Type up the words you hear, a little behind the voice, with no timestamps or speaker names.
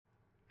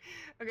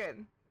Okay,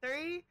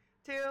 3,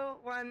 2,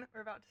 1,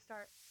 we're about to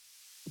start.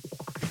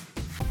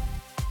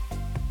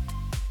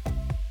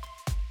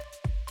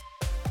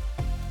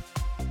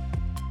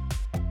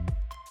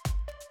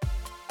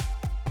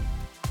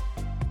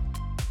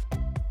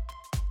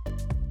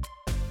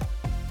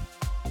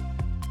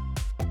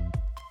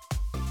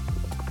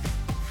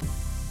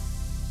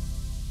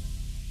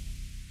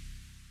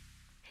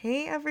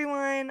 Hey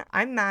everyone,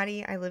 I'm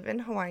Maddie. I live in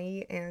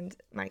Hawaii and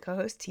my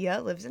co-host Tia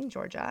lives in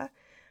Georgia.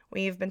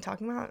 We've been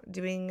talking about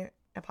doing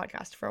a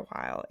podcast for a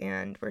while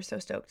and we're so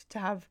stoked to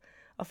have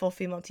a full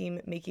female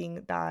team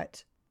making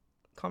that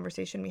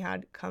conversation we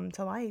had come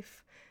to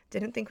life.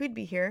 Didn't think we'd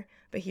be here,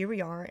 but here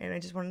we are, and I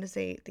just wanted to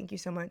say thank you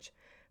so much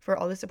for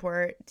all the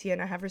support Tia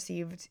and I have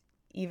received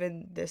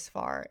even this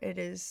far. It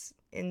is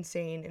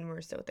insane and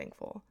we're so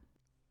thankful.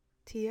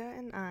 Tia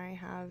and I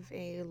have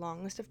a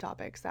long list of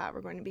topics that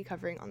we're going to be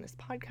covering on this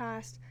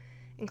podcast,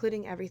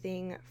 including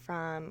everything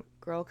from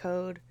girl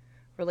code,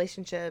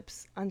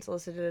 relationships,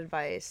 unsolicited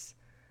advice,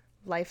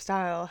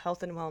 lifestyle,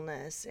 health and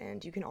wellness,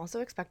 and you can also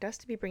expect us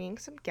to be bringing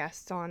some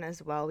guests on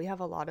as well. We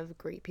have a lot of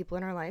great people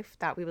in our life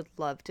that we would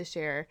love to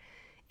share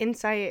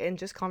insight and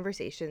just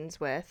conversations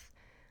with.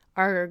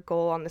 Our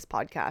goal on this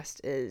podcast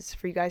is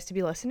for you guys to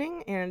be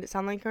listening and it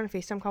sound like you're on a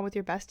FaceTime call with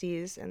your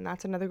besties, and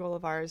that's another goal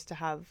of ours, to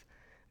have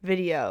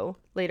video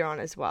later on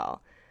as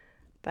well.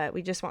 But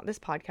we just want this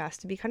podcast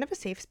to be kind of a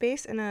safe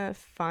space and a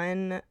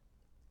fun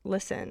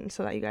listen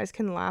so that you guys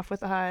can laugh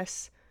with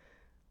us,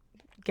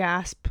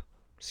 gasp,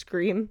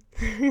 scream,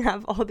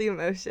 have all the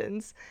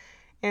emotions.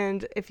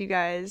 And if you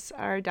guys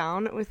are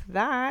down with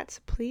that,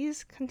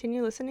 please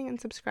continue listening and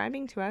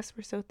subscribing to us.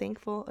 We're so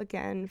thankful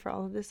again for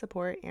all of the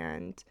support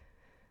and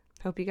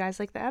hope you guys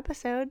like the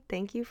episode.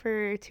 Thank you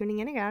for tuning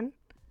in again.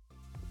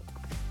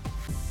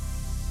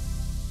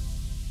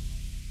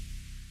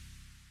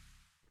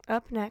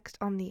 Up next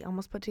on the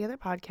Almost Put Together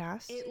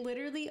podcast. It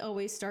literally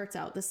always starts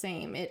out the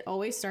same. It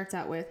always starts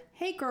out with,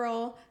 hey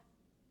girl,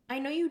 I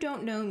know you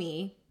don't know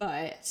me,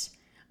 but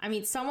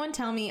someone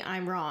tell me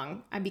I'm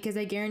wrong, because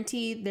I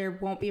guarantee there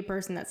won't be a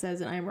person that says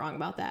that I'm wrong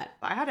about that.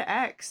 I had an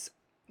ex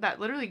that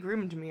literally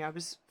groomed me. I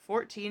was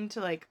 14 to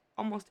like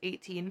almost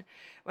 18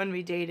 when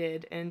we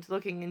dated, and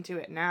looking into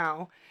it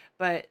now,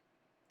 but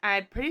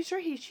I'm pretty sure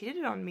he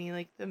cheated on me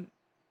like the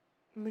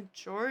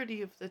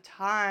majority of the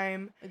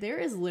time. There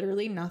is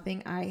literally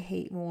nothing I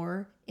hate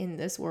more in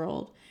this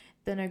world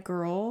than a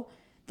girl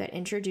that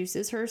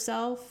introduces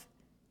herself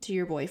to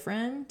your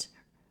boyfriend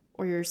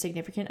or your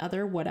significant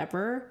other,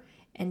 whatever,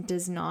 and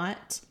does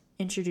not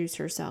introduce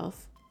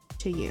herself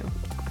to you.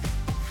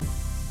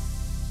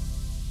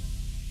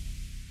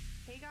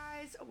 Hey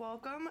guys,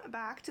 welcome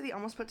back to the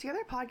Almost Put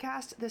Together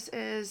podcast. This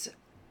is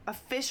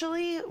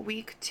officially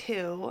week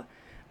 2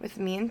 with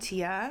me and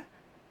Tia.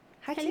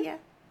 Hi, Hello. Tia.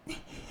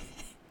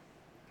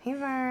 Hey,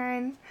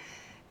 Vern.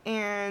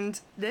 And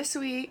this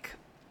week,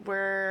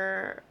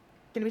 we're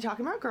going to be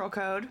talking about girl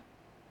code.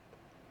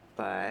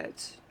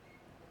 But,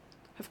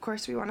 of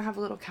course, we want to have a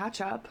little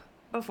catch-up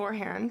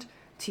beforehand.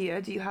 Tia,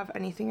 do you have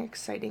anything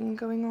exciting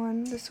going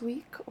on this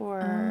week?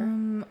 Or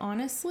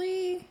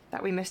Honestly,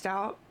 that we missed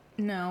out?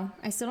 no.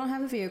 I still don't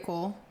have a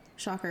vehicle.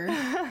 Shocker.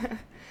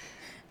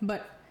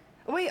 But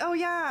Wait, oh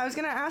yeah, I was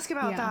going to ask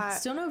about that.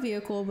 Still no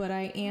vehicle, but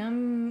I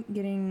am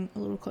getting a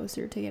little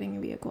closer to getting a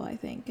vehicle, I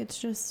think.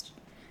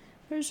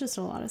 There's just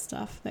a lot of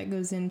stuff that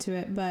goes into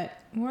it,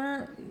 but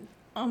we're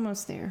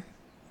almost there.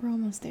 We're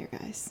almost there,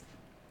 guys.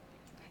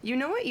 You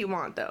know what you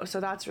want, though,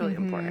 so that's really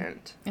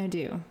important. I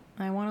do.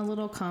 I want a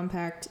little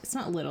compact. It's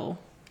not little.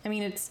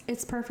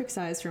 It's perfect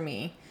size for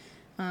me.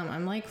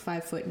 I'm like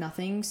 5 foot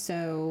nothing,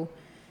 so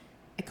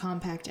a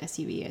compact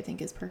SUV I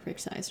think is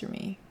perfect size for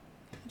me.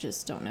 I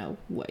just don't know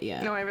what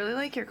yet. No, I really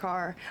like your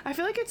car. I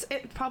feel like it's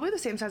probably the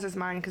same size as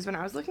mine, because when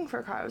I was looking for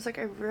a car, I was like,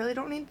 I really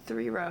don't need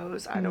 3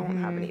 rows. I don't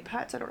have any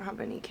pets. I don't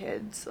have any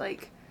kids.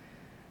 Like,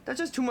 that's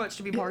just too much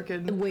to be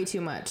parking. Way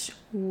too much.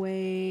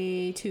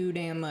 Way too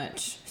damn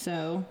much.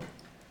 So.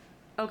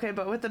 Okay,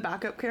 but with the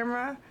backup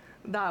camera,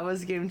 that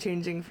was game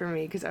changing for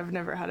me, because I've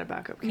never had a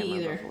backup camera Me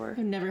either. before.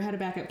 I've never had a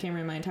backup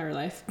camera in my entire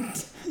life.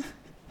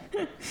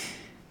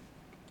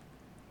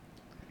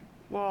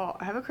 Well,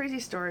 I have a crazy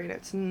story, and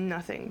it's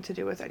nothing to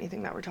do with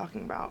anything that we're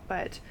talking about,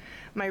 but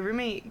my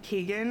roommate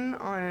Keegan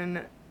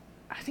on,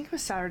 I think it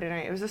was Saturday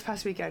night, it was this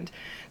past weekend,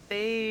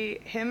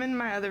 him and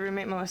my other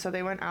roommate Melissa,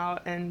 they went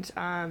out and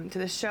to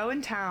this show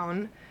in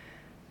town,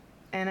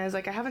 and I was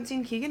like, I haven't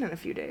seen Keegan in a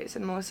few days,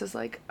 and Melissa's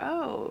like,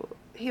 oh,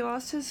 he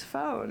lost his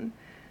phone,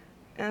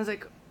 and I was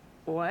like,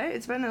 what?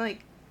 It's been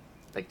like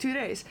 2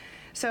 days.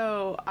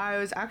 So I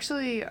was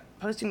actually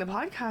posting the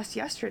podcast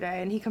yesterday,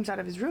 and he comes out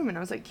of his room, and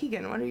I was like,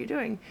 Keegan, what are you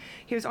doing?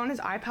 He was on his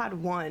iPad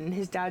 1.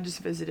 His dad just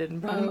visited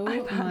and brought him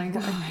iPad 1. Oh my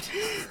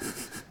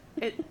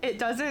God. It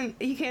doesn't,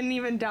 he can't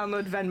even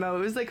download Venmo.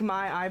 It was like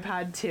my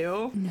iPad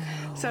 2. No.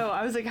 So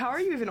I was like, how are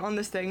you even on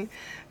this thing?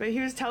 But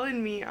he was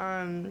telling me,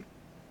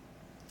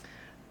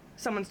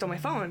 someone stole my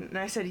phone. And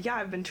I said, yeah,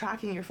 I've been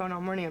tracking your phone all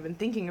morning. I've been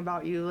thinking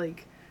about you,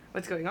 like,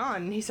 what's going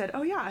on? And he said,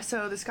 oh yeah,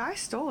 so this guy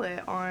stole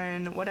it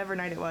on whatever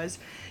night it was,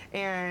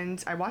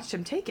 and I watched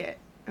him take it.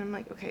 And I'm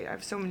like, okay, I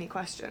have so many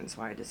questions.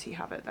 Why does he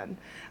have it then?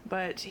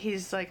 But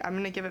he's like, I'm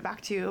going to give it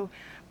back to you,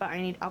 but I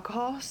need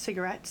alcohol,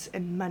 cigarettes,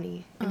 and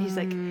money. And he's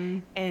like,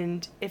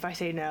 and if I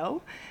say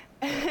no?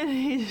 And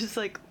he just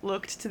like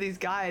looked to these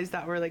guys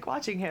that were like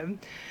watching him.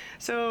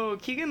 So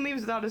Keegan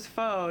leaves without his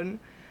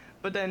phone,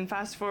 but then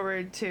fast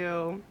forward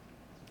to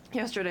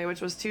yesterday,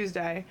 which was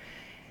Tuesday,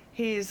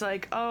 he's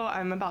like, oh,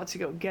 I'm about to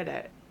go get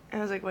it. And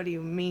I was like, what do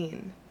you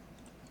mean?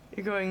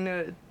 You're going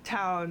to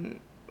town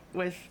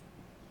with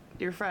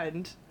your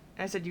friend.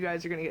 And I said, you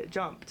guys are going to get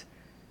jumped.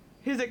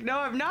 He's like, no,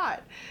 I'm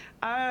not.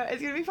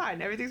 It's going to be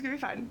fine. Everything's going to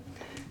be fine.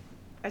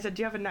 I said,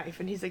 do you have a knife?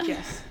 And he's like,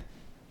 yes.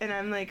 And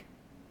I'm like,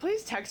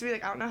 please text me.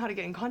 Like, I don't know how to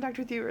get in contact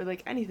with you or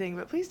like anything,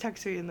 but please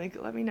text me and like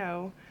let me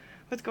know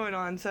what's going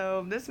on.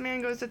 So this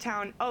man goes to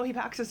town. Oh, he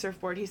packs a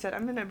surfboard. He said,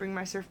 I'm going to bring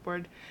my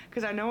surfboard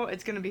because I know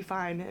it's going to be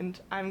fine. And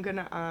I'm going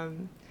to,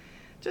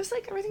 just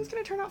like everything's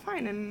going to turn out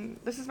fine. And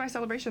this is my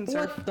celebration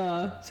surf. What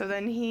the? So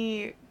then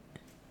he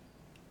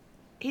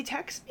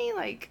texts me,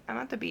 like, I'm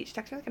at the beach,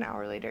 texts me like an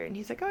hour later, and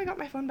he's like, oh, I got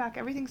my phone back,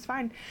 everything's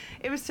fine.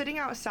 It was sitting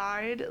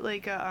outside,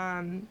 like,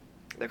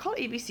 they're called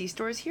ABC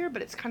stores here,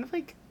 but it's kind of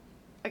like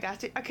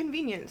a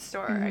convenience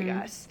store, I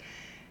guess.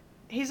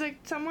 He's like,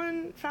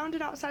 someone found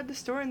it outside the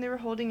store, and they were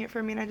holding it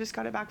for me, and I just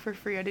got it back for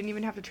free. I didn't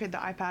even have to trade the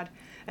iPad.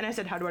 And I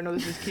said, how do I know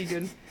this is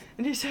Keegan?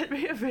 And he sent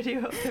me a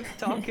video of him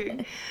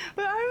talking.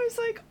 But I was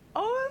like,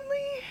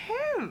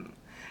 only him.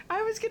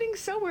 I was getting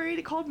so worried.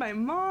 I called my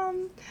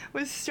mom,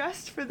 was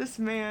stressed for this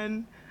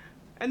man.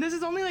 And this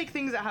is only like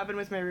things that happen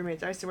with my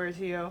roommates, I swear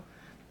to you.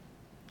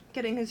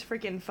 Getting his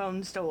freaking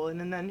phone stolen,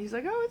 and then he's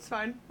like, oh, it's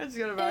fine. Let's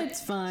get it back.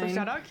 It's fine. So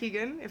shout out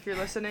Keegan, if you're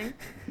listening.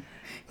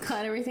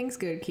 Glad everything's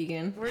good,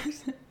 Keegan.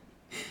 Works.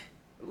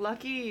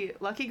 Lucky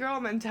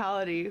girl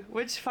mentality,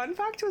 which, fun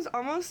fact, was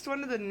almost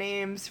one of the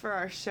names for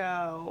our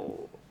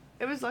show.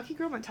 It was Lucky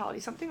Girl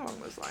Mentality, something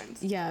along those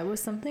lines. Yeah, it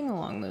was something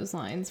along those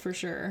lines, for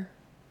sure.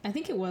 I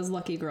think it was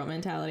Lucky Girl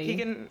Mentality.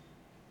 Keegan...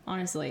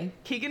 Honestly.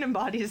 Keegan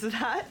embodies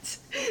that.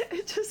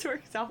 It just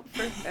works out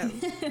for him.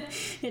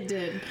 It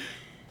did.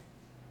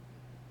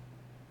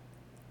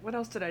 What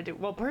else did I do?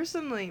 Well,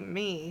 personally,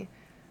 me,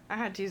 I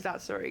had to use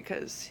that story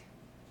because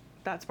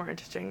that's more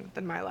interesting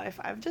than my life.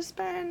 I've just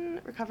been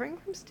recovering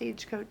from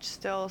Stagecoach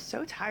still.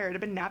 So tired.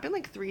 I've been napping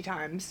like 3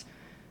 times,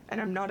 and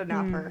I'm not a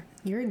napper.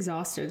 You're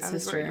exhausted, I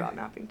was sister. worried about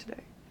napping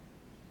today.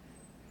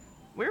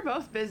 We're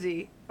both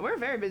busy. We're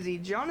very busy.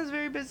 John is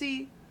very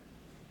busy,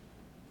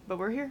 but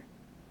we're here.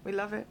 We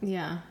love it.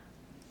 Yeah.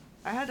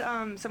 I had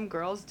some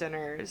girls'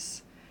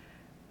 dinners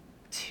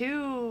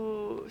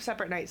 2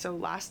 separate nights, so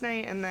last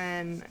night and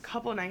then a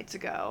couple nights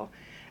ago,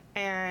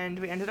 and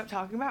we ended up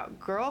talking about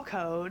girl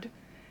code,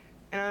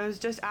 and I was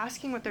just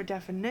asking what their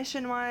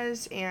definition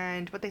was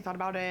and what they thought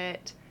about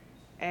it,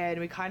 and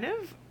we kind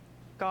of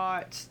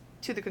got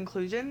to the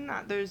conclusion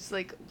that there's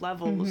like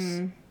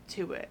levels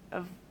to it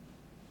of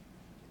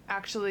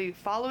actually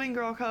following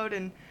girl code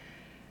and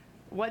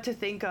what to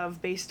think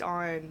of based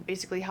on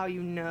basically how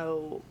you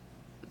know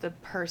the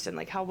person,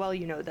 like how well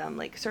you know them,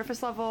 like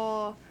surface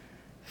level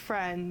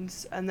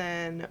friends and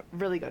then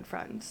really good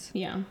friends.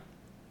 Yeah.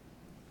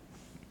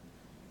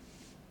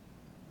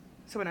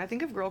 So when I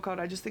think of girl code,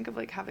 I just think of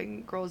like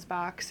having girls'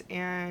 backs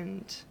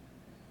and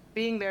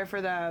being there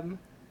for them,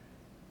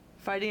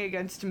 fighting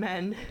against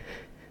men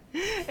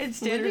and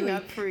standing Literally.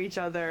 up for each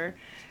other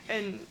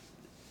and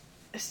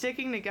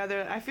sticking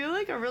together. I feel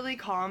like a really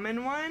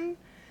common one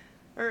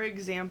or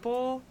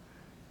example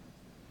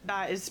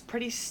that is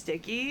pretty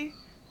sticky.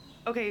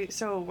 Okay,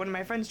 so one of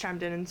my friends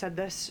chimed in and said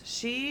this.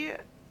 She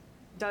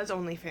does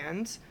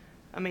OnlyFans.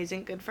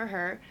 Amazing, good for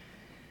her.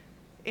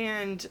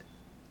 And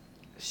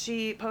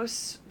she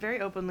posts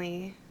very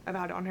openly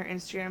about it on her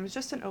Instagram. Is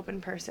just an open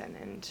person,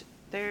 and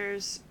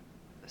there's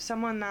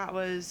someone that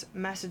was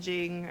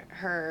messaging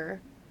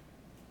her,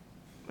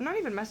 well, not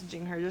even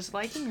messaging her, just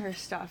liking her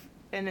stuff,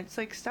 and it's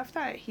like stuff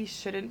that he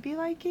shouldn't be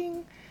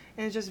liking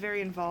and is just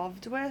very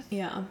involved with.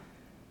 Yeah.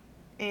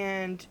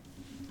 And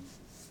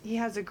he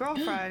has a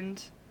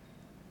girlfriend,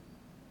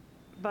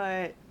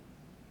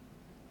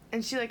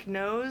 and she like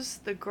knows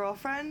the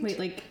girlfriend. Wait,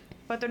 like,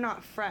 but they're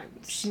not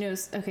friends. she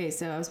knows. Okay,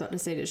 so I was about to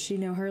say, does she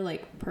know her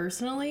like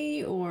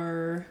personally,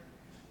 or?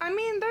 I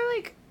mean,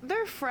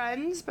 they're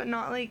friends, but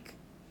not like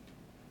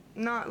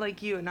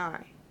you and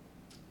I.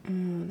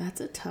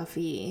 That's a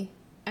toughie.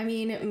 I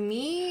mean,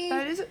 me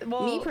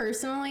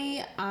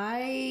personally,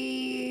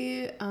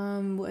 I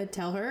would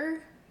tell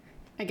her.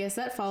 I guess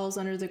that falls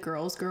under the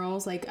girls.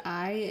 Like,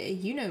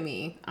 you know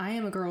me, I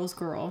am a girl's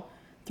girl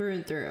through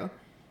and through.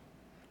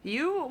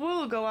 You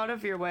will go out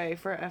of your way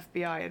for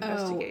FBI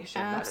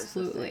investigation. Oh,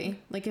 absolutely.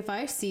 Like, if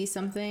I see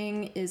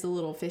something is a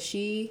little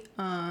fishy,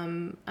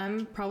 I'm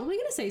probably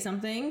gonna say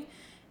something,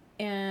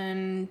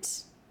 and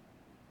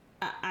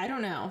I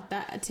don't know.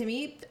 That, to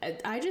me,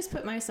 I just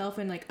put myself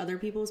in like other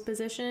people's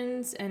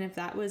positions, and if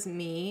that was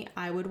me,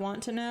 I would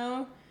want to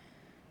know.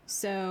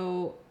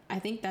 So I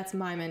think that's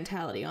my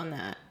mentality on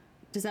that.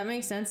 Does that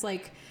make sense?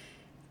 Like,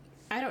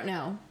 I don't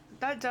know.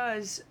 That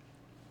does.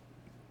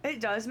 It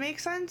does make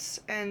sense,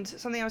 and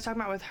something I was talking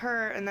about with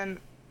her, and then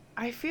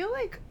I feel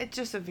like it's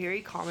just a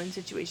very common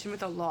situation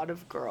with a lot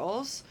of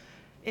girls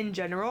in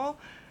general.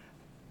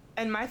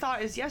 And my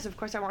thought is, yes, of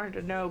course I want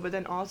her to know, but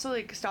then also,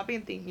 like, stopping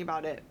and thinking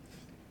about it.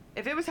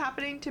 If it was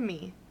happening to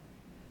me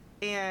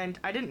and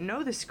I didn't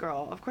know this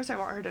girl, of course I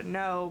want her to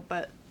know,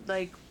 but,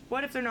 like,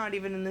 what if they're not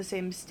even in the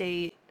same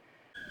state?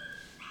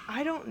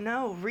 I don't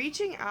know.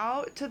 Reaching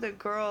out to the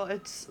girl,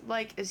 it's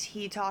like, is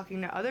he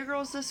talking to other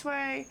girls this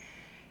way?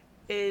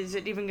 Is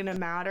it even gonna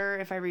matter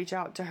if I reach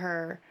out to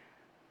her?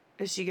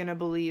 Is she gonna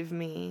believe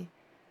me?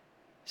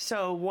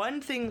 So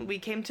one thing we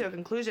came to a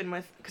conclusion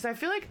with, because I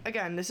feel like,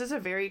 again, this is a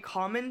very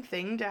common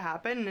thing to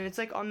happen, and it's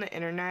like on the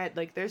internet,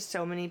 like there's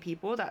so many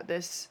people that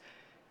this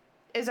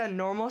is a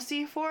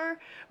normalcy for,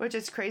 which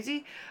is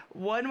crazy.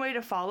 One way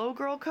to follow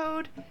girl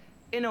code,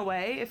 in a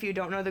way, if you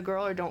don't know the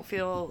girl or don't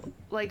feel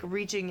like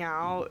reaching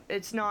out,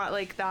 it's not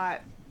like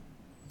that,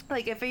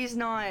 like if he's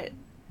not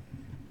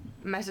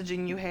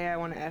messaging you, hey, I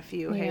want to F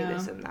you, hey,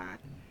 this and that,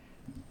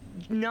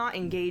 not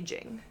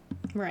engaging.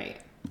 Right.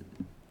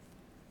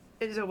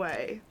 Is a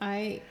way.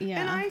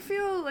 And I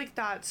feel like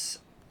that's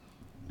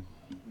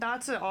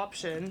an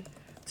option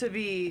to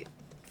be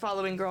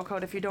following girl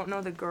code if you don't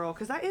know the girl,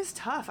 because that is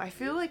tough. I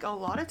feel like a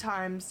lot of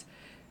times,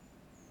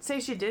 say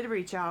she did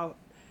reach out,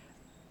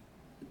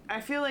 I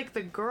feel like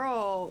the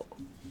girl,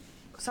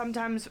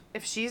 sometimes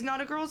if she's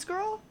not a girl's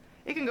girl,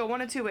 it can go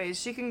one of two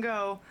ways. She can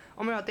go,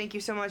 oh my god, thank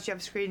you so much, you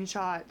have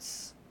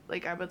screenshots,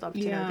 like I would love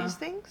to know these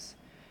things.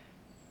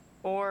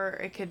 Or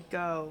it could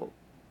go,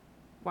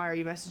 why are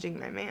you messaging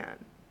my man?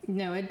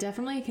 No, it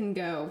definitely can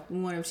go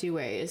one of two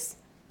ways.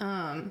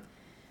 I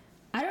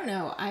don't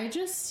know.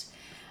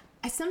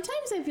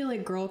 Sometimes I feel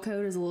like girl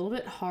code is a little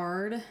bit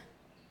hard.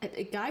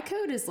 Guy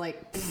code is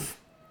like,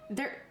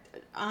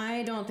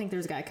 I don't think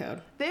there's guy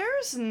code.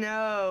 There's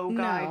no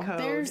guy code.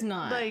 There's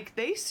not. Like,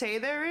 they say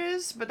there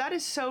is, but that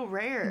is so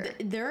rare.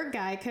 Their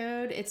guy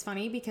code, it's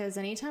funny because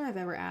anytime I've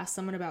ever asked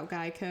someone about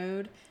guy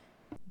code,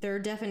 their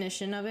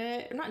definition of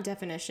it, not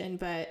definition,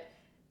 but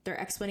their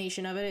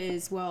explanation of it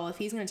is, well, if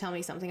he's going to tell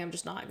me something, I'm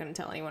just not going to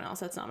tell anyone else.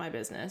 That's not my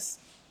business.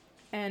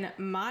 And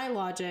my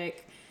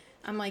logic,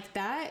 I'm like,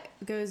 that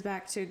goes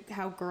back to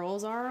how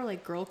girls are,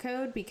 like girl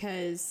code,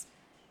 because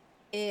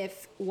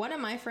if one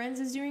of my friends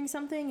is doing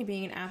something and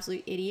being an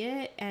absolute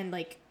idiot and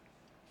like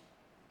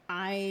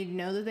I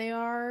know that they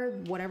are,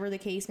 whatever the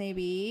case may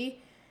be,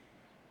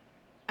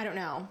 I don't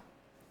know.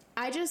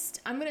 I'm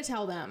going to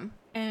tell them.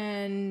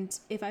 And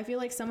if I feel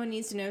like someone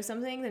needs to know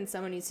something, then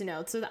someone needs to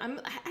know. So I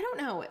don't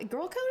know.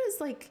 Girl code is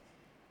like,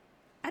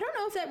 I don't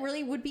know if that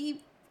really would that even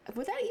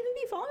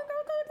be following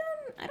girl code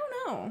then? I don't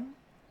know.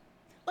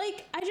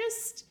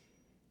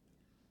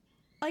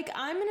 Like,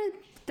 I'm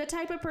the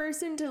type of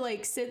person to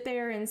like sit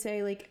there and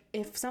say, like,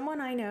 if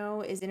someone I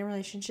know is in a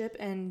relationship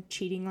and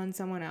cheating on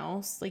someone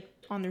else, like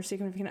on their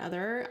significant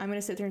other, I'm going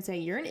to sit there and say,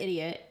 you're an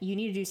idiot. You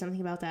need to do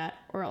something about that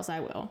or else I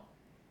will.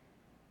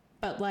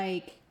 But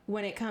like,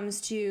 when it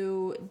comes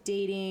to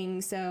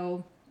dating,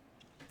 so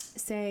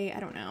say, I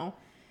don't know,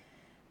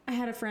 I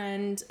had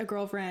a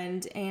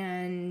girlfriend,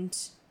 and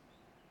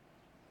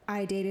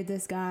I dated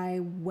this guy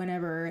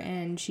whenever,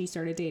 and she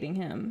started dating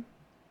him,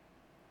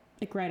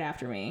 like right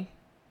after me.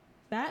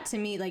 That to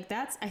me, like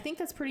I think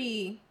that's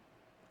pretty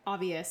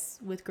obvious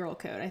with girl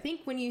code. I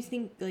think when you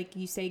think, like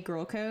you say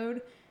girl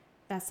code,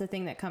 that's the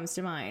thing that comes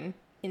to mind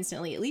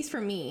instantly, at least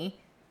for me,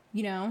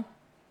 you know?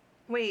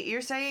 Wait,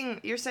 you're saying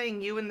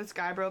you and this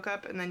guy broke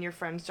up and then your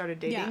friend started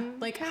dating? Yeah,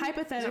 like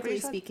hypothetically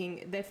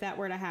speaking, if that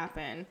were to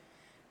happen,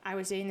 I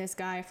was dating this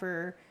guy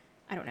for,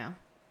 I don't know,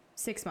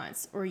 6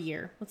 months or a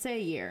year. Let's say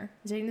a year. I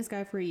was dating this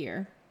guy for a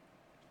year.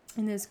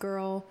 And this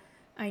girl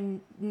I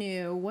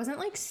knew wasn't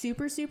like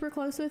super, super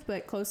close with,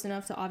 but close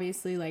enough to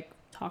obviously like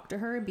talk to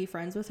her and be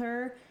friends with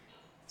her.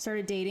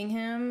 Started dating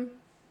him.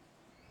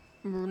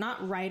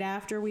 Not right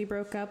after we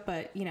broke up,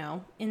 but you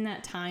know, in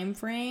that time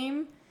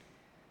frame.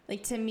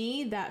 Like, to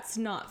me, that's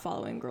not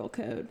following girl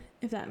code,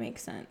 if that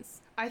makes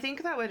sense. I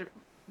think that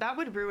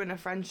would ruin a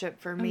friendship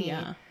for me. Oh,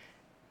 yeah.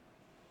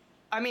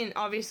 I mean,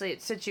 obviously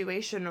it's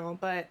situational,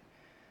 but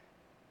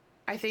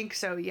I think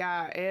so,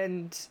 yeah.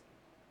 And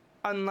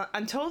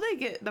until they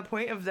get the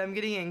point of them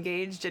getting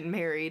engaged and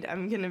married,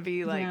 I'm going to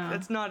be like,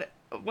 that's not...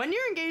 When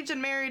you're engaged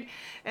and married,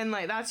 and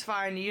like, that's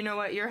fine. You know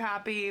what? You're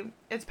happy.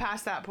 It's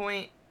past that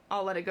point.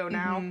 I'll let it go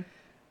now. Mm-hmm.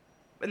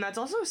 And that's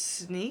also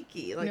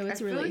sneaky. Like, it's I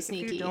feel really like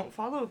sneaky. If you don't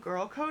follow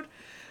girl code,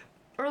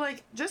 or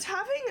like just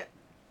having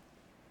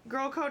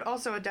girl code,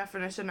 also a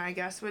definition, I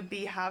guess, would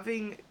be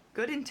having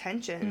good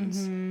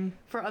intentions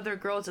for other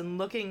girls and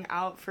looking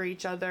out for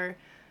each other.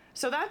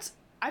 So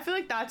I feel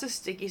like that's a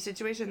sticky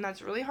situation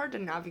that's really hard to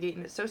navigate,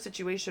 and it's so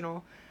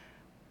situational.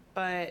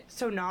 But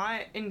so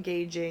not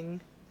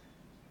engaging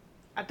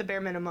at the bare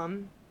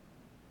minimum,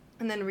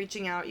 and then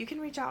reaching out. You can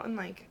reach out and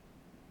like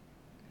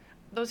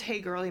those hey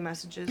girly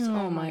messages.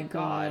 Oh my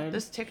god.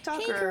 This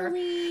TikToker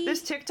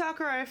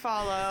I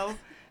follow,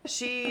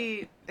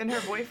 she and her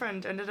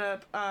boyfriend ended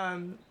up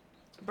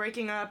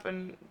breaking up,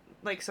 and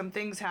like some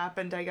things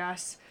happened, I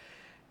guess,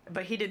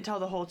 but he didn't tell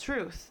the whole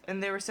truth.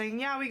 And they were saying,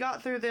 yeah, we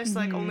got through this,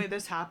 like only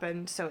this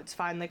happened, so it's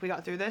fine, like we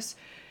got through this.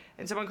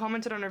 and someone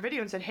commented on her video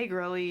and said, "Hey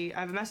girlie,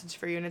 I have a message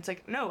for you." And it's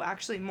like, no,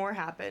 actually more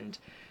happened.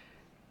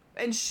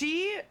 And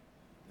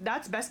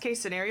that's best case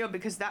scenario,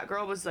 because that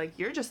girl was like,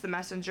 "You're just the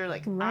messenger,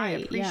 like, I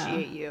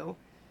appreciate you."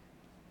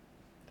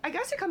 I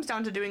guess it comes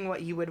down to doing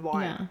what you would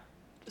want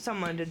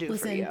someone to do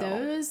for you.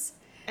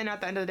 And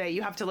at the end of the day,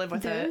 you have to live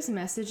with those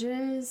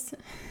messages.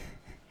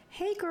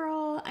 Hey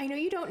girl, I know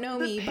you don't know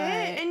me, but... The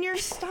pit in your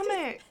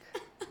stomach.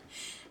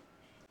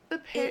 The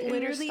pit in your stomach. It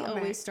literally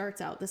always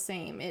starts out the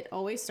same. It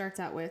always starts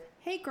out with,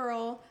 "Hey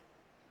girl,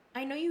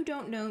 I know you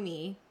don't know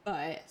me,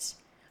 but..."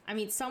 I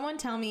mean, someone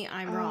tell me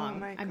I'm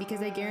wrong.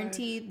 Because I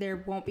guarantee there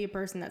won't be a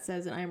person that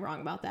says that I'm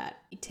wrong about that.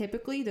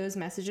 Typically, those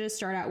messages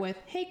start out with,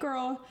 "Hey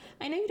girl,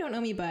 I know you don't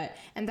know me, but..."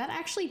 And that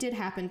actually did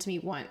happen to me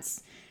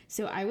once.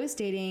 So I was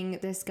dating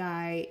this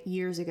guy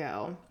years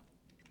ago.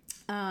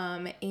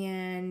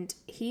 And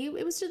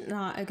it was just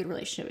not a good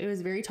relationship. It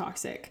was very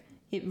toxic.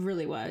 It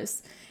really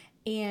was.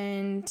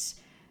 And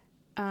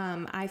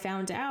I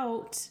found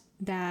out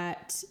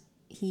that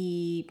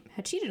he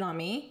had cheated on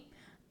me.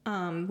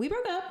 We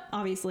broke up,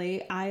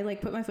 obviously. I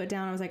put my foot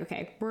down. I was like,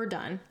 okay, we're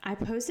done. I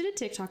posted a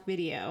TikTok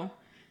video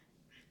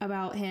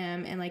about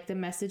him and the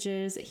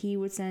messages that he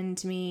would send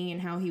to me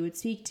and how he would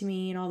speak to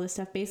me and all this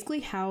stuff. Basically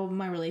how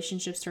my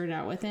relationship started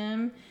out with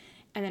him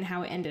and then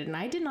how it ended. And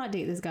I did not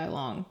date this guy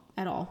long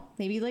at all.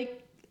 Maybe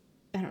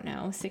I don't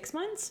know, 6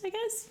 months, I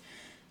guess.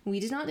 We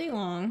did not date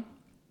long,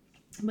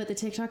 but the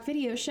TikTok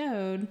video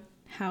showed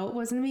how it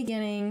was in the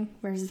beginning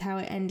versus how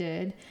it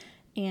ended.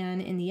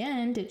 And in the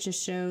end, it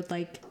just showed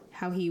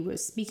how he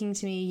was speaking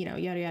to me, yada,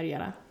 yada,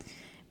 yada.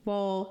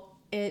 Well,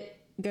 it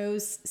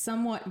goes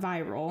somewhat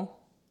viral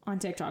on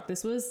TikTok.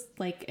 This was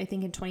I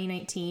think in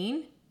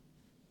 2019.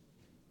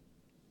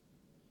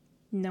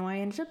 No, I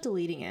ended up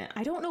deleting it.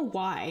 I don't know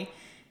why.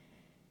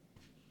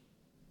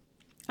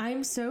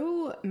 I'm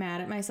so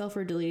mad at myself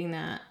for deleting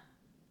that.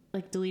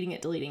 Deleting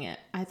it.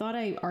 I thought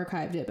I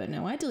archived it, but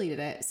no, I deleted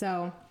it.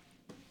 So,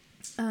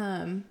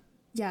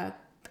 yeah.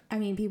 I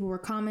mean, people were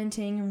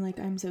commenting and were like,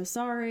 "I'm so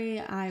sorry.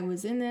 I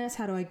was in this.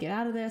 How do I get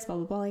out of this?" Blah,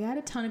 blah, blah. I had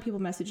a ton of people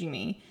messaging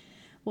me.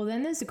 Well,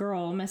 then this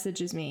girl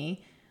messages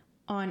me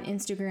on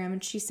Instagram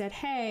and she said,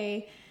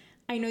 "Hey,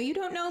 I know you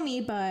don't know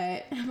me,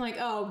 but..." I'm like,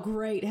 oh,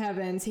 great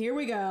heavens. Here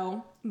we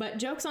go. But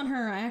joke's on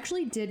her. I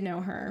actually did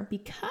know her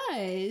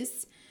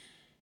because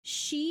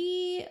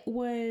she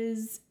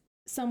was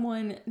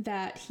someone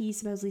that he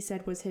supposedly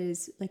said was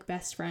his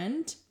best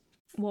friend.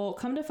 Well,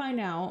 come to find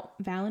out,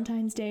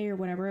 Valentine's Day or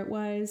whatever it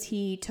was,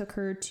 he took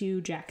her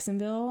to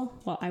Jacksonville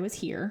while I was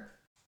here.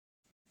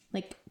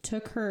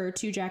 Took her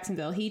to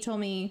Jacksonville. He told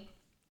me,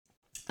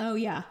 oh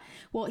yeah.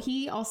 Well,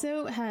 he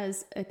also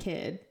has a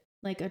kid,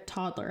 a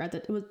toddler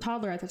it was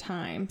toddler at the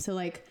time. So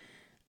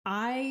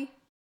I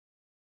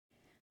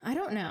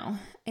don't know.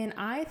 And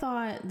I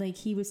thought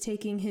he was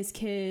taking his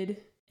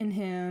kid and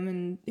him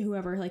and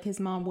whoever, his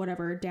mom,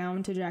 whatever,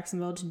 down to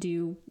Jacksonville to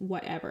do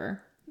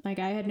whatever. I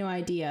had no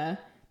idea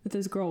that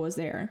this girl was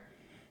there.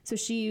 So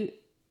she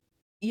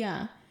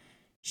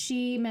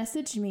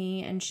messaged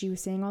me and she was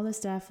saying all this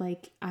stuff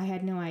I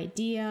had no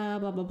idea,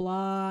 blah, blah,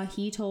 blah.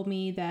 He told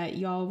me that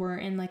y'all were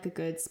in a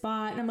good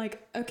spot. And I'm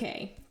like,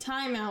 okay,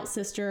 time out,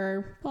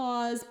 sister.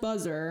 Pause,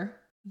 buzzer.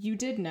 You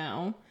did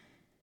know.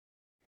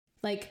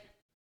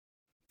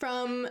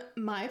 From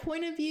my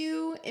point of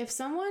view, if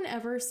someone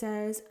ever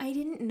says, "I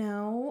didn't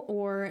know,"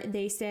 or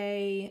they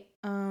say,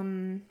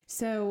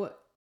 so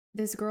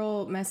this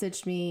girl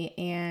messaged me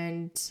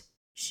and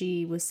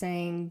she was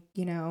saying,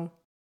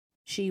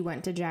 she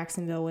went to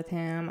Jacksonville with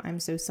him. "I'm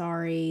so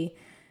sorry.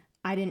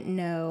 I didn't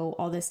know,"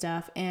 all this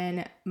stuff.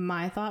 And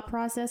my thought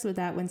process with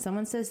that, when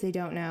someone says they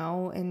don't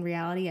know, in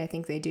reality, I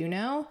think they do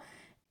know.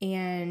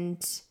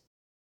 And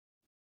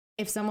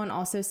if someone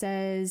also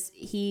says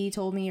he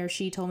told me or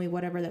she told me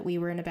whatever, that we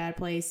were in a bad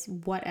place,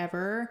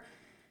 whatever,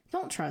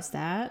 don't trust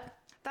that.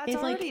 That's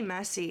already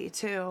messy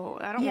too.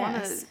 I don't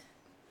want to...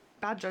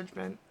 Bad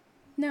judgment.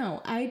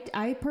 No,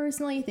 I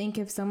personally think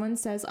if someone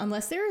says,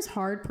 unless there is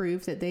hard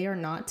proof that they are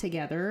not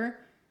together,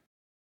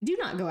 do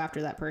not go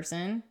after that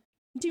person.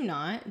 Do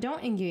not.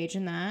 Don't engage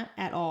in that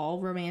at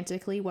all,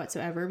 romantically,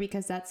 whatsoever,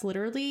 because that's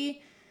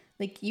literally,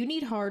 you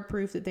need hard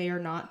proof that they are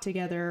not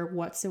together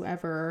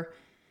whatsoever.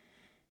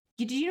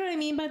 Do you know what I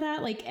mean by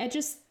that? It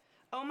just...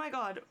 Oh my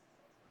God.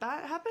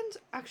 That happened,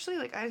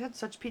 actually, I had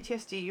such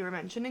PTSD. You were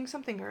mentioning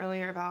something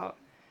earlier about...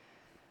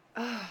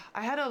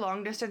 I had a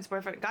long distance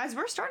boyfriend. Guys,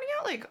 we're starting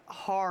out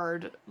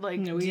hard,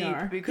 no, deep,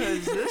 are.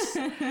 Because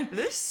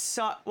this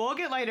sucks. We'll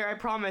get later, I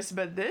promise,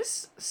 but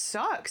this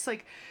sucks.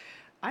 I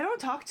don't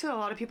talk to a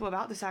lot of people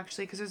about this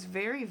actually because it's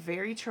very,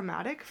 very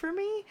traumatic for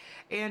me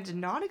and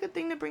not a good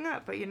thing to bring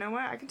up. But you know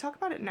what? I can talk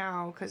about it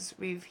now because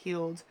we've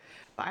healed.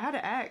 But I had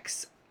an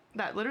ex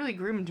that literally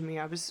groomed me.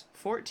 I was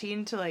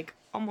 14 to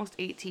almost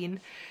 18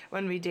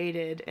 when we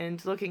dated,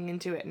 and looking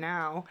into it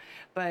now,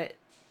 but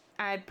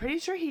I'm pretty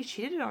sure he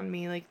cheated on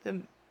me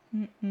the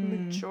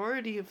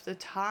majority of the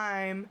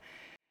time.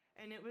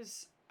 And it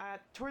was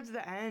towards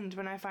the end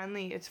when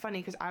it's funny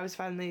because I was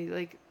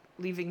finally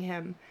leaving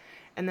him,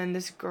 and then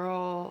this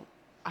girl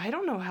I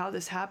don't know how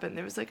this happened.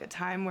 There was like a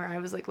time where I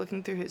was like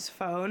looking through his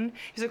phone.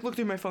 He's like, look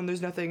through my phone,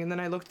 there's nothing. And then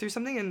I looked through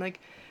something and like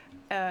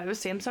it was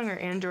Samsung or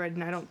Android,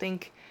 and I don't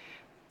think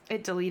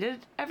it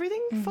deleted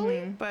everything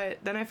fully. But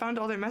then I found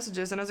all their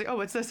messages and I was like, oh,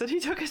 what's this? And he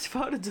took his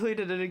phone and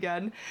deleted it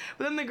again.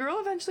 But then the girl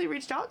eventually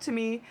reached out to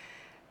me,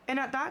 and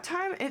at that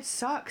time it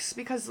sucks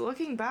because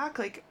looking back,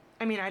 like,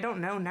 I mean, I don't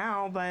know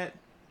now, but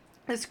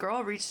this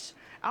girl reached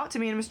out to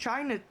me and was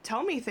trying to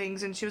tell me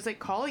things, and she was like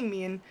calling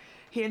me, and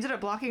he ended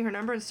up blocking her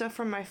number and stuff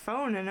from my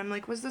phone. And I'm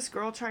like, was this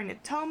girl trying to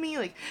tell me?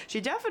 Like,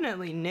 she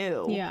definitely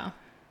knew. Yeah.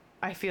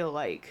 I feel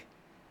like.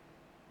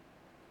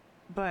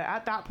 But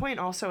at that point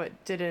also it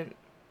didn't,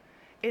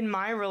 in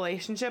my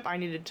relationship, I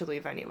needed to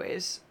leave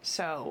anyways.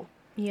 So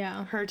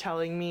Yeah. her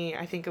telling me,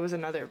 I think it was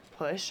another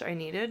push I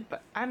needed.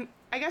 But I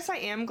guess I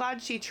am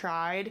glad she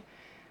tried,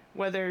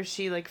 whether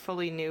she like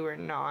fully knew or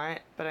not.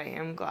 But I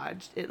am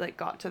glad it like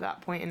got to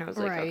that point, and I was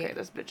like, Right. okay,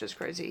 this bitch is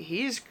crazy.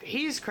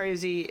 He's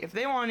crazy. If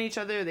they want each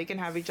other, they can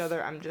have each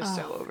other. I'm just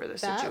so over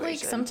this That, situation. like,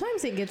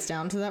 sometimes it gets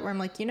down to that where I'm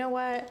like, you know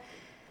what?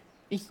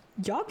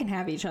 Y'all can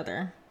have each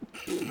other.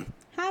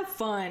 Have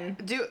fun.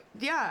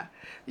 Yeah,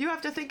 you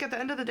have to think at the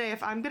end of the day,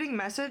 if I'm getting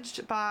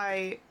messaged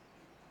by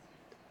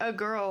a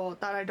girl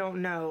that I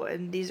don't know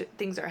and these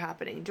things are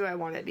happening, do I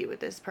want to be with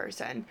this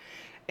person?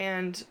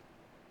 And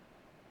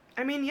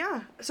I mean,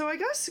 yeah, so I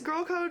guess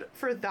girl code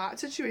for that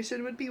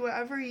situation would be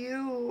however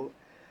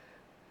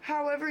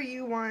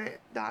you want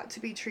that to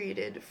be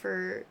treated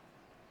for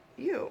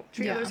you.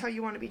 Treat Yeah. others how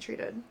you want to be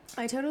treated.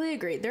 I totally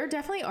agree. There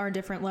definitely are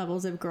different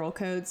levels of girl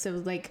code. So,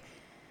 like,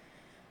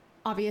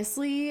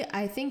 obviously,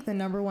 I think the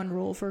number one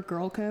rule for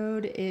girl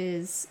code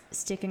is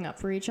sticking up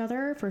for each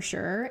other, for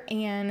sure.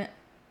 And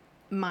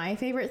my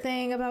favorite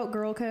thing about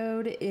girl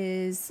code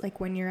is, like,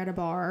 when you're at a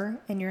bar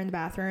and you're in the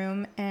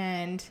bathroom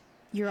and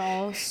you're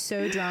all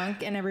so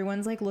drunk and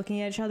everyone's, like,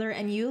 looking at each other,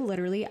 and you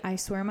literally, I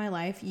swear my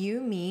life, you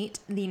meet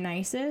the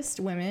nicest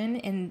women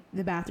in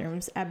the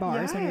bathrooms at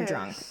bars when you're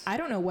drunk. Yes. I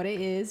don't know what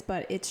it is,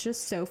 but it's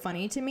just so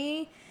funny to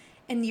me.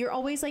 And you're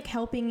always, like,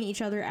 helping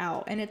each other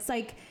out. And it's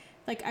like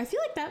I feel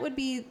like that would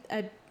be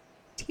a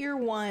tier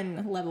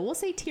 1 level. We'll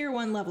say tier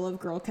 1 level of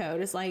girl code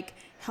is like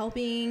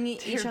helping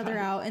each other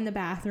out in the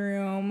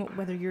bathroom,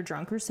 whether you're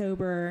drunk or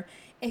sober.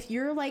 If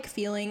you're like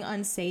feeling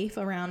unsafe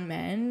around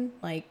men,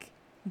 like,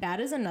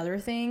 that is another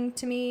thing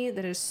to me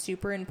that is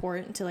super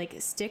important to like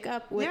stick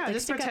up with. Yeah, like,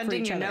 just stick up for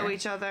pretending each you other. know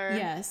each other.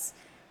 Yes.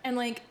 And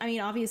like, I mean,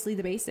 obviously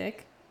the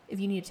basic, if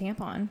you need a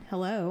tampon,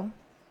 hello.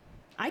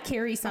 I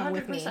carry some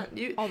with me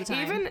 100%. all the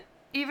time.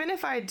 Even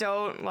if I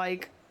don't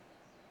like,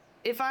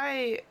 if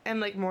I am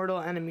like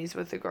mortal enemies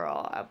with the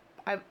girl,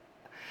 I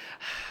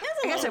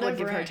guess I would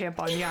give her a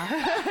tampon. Yeah,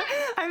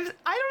 I don't know.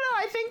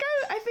 I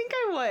think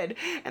I would,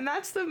 and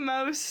that's the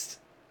most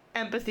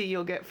empathy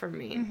you'll get from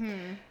me.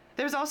 Mm-hmm.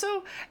 There's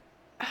also,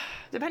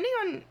 depending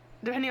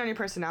on your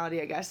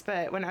personality, I guess.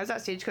 But when I was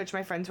at Stagecoach,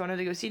 my friends wanted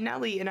to go see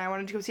Nelly, and I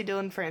wanted to go see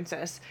Dylan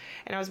Francis,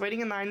 and I was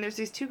waiting in line. There's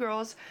these two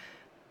girls.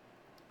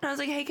 And I was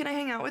like, hey, can I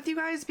hang out with you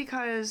guys?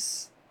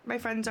 Because my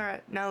friends are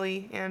at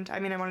Nelly, and I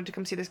mean, I wanted to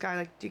come see this guy.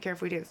 Like, do you care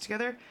if we dance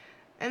together?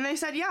 And they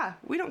said, yeah,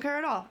 we don't care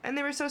at all. And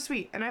they were so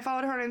sweet. And I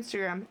followed her on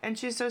Instagram, and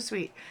she's so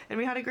sweet. And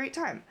we had a great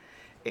time.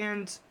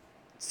 And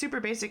super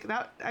basic.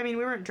 We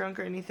weren't drunk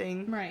or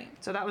anything. Right.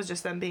 So that was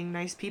just them being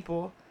nice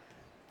people.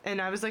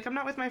 And I was like, I'm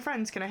not with my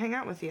friends. Can I hang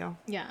out with you?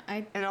 Yeah.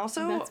 And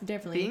also, that's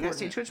definitely being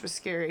important. at Stagecoach was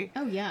scary.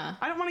 Oh, yeah.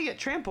 I don't want to get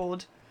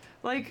trampled.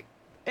 Like,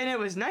 and it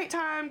was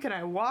nighttime. Can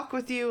I walk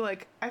with you?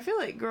 Like, I feel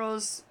like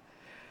girls,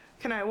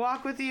 can I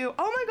walk with you?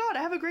 Oh my God,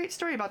 I have a great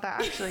story about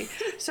that, actually.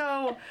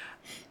 So,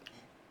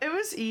 it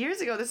was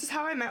years ago. This is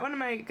how I met one of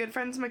my good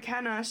friends,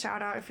 McKenna.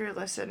 Shout out if you're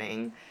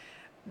listening.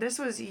 This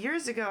was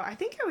years ago. I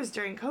think it was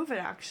during COVID,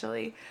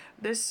 actually.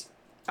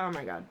 Oh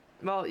my God.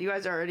 Well, you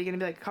guys are already going to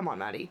be like, come on,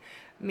 Maddie.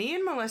 Me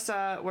and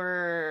Melissa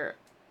were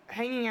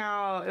hanging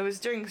out. It was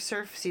during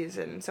surf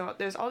season. So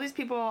there's all these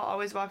people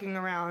always walking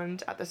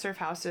around at the surf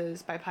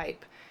houses by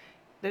Pipe.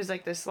 There's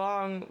like this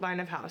long line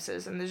of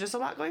houses, and there's just a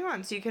lot going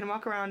on. So you can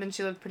walk around, and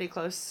she lived pretty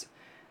close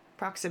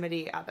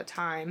proximity at the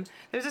time.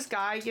 There's this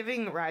guy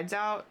giving rides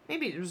out.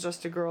 Maybe it was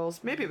just to girls.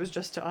 Maybe it was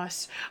just to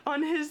us.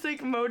 On his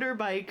like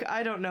motorbike.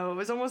 I don't know. It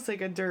was almost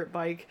like a dirt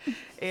bike.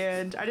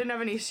 And I didn't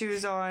have any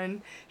shoes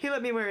on. He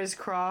let me wear his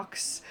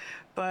Crocs.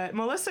 But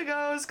Melissa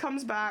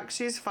comes back.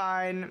 She's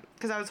fine.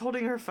 Because I was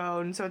holding her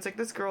phone. So it's like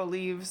this girl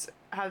leaves.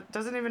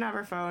 Doesn't even have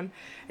her phone.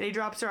 And he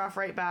drops her off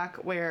right back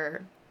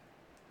where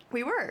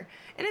we were.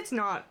 And it's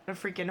not a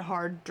freaking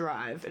hard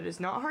drive. It is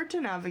not hard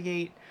to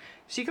navigate.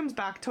 She comes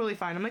back totally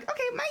fine. I'm like,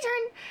 okay, my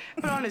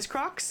turn. Put on his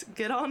Crocs,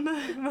 get on the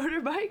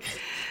motorbike.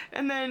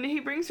 And then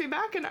he brings me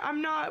back, and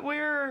I'm not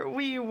where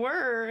we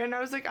were. And I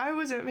was like, I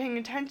wasn't paying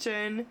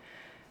attention.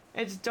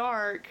 It's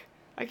dark.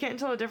 I can't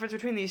tell the difference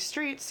between these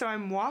streets. So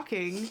I'm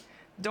walking,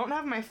 don't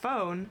have my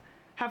phone,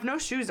 have no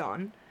shoes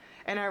on.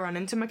 And I run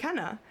into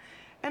McKenna.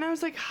 And I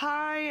was like,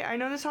 hi, I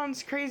know this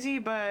sounds crazy,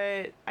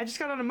 but I just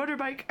got on a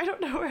motorbike. I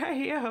don't know where I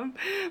am.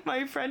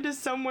 My friend is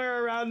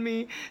somewhere around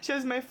me. She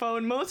has my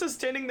phone. Melissa's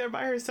standing there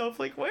by herself,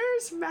 like,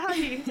 where's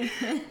Maddie?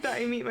 That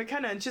I meet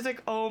McKenna. And she's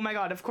like, oh my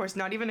God, of course,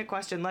 not even a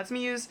question. Lets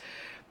me use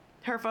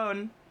her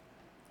phone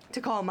to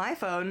call my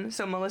phone.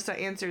 So Melissa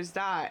answers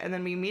that. And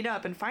then we meet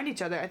up and find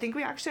each other. I think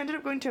we actually ended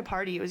up going to a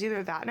party. It was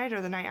either that night or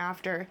the night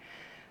after.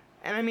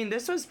 And I mean,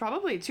 this was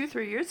probably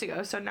 2-3 years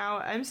ago. So now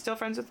I'm still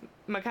friends with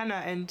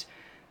McKenna, and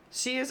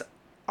she is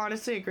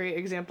honestly a great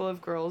example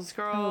of girls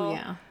girl. Oh,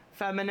 yeah.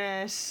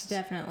 Feminist.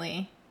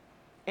 Definitely.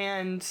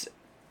 And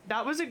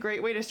that was a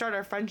great way to start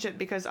our friendship,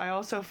 because I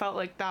also felt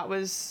like that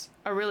was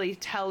a really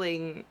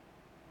telling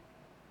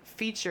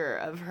feature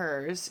of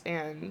hers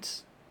and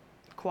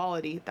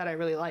quality that I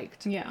really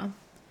liked. Yeah.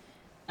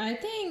 I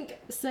think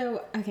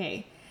so.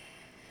 Okay.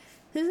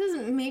 This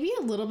is maybe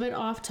a little bit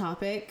off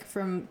topic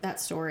from that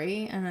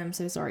story, and I'm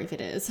so sorry if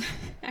it is.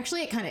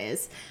 Actually, it kind of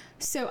is.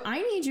 So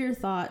I need your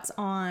thoughts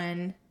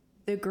on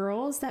the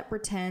girls that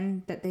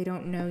pretend that they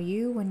don't know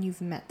you when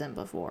you've met them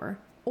before.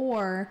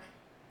 Or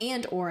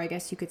I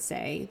guess you could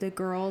say the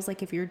girls,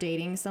 like if you're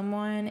dating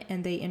someone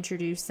and they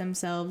introduce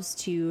themselves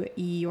to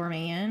your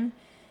man,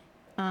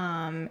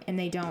 and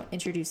they don't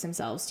introduce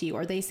themselves to you,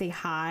 or they say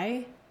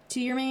hi to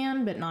your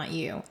man but not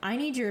you. I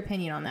need your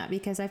opinion on that,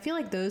 because I feel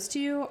like those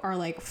two are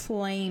like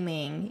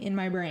flaming in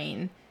my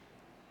brain.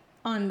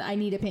 I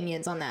need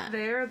opinions on that.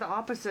 They're the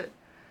opposite.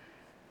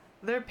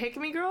 They're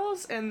pick-me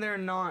girls, and they're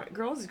not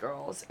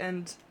girls,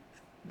 and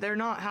they're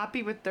not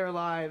happy with their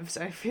lives,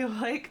 I feel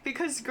like,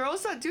 because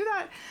girls that do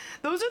that,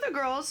 those are the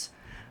girls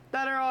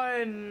that are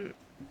on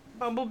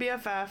Bumble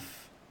BFF,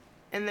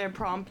 and their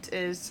prompt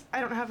is,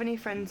 I don't have any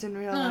friends in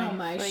real life.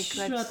 My, like,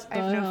 shut I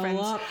have the no hell friends.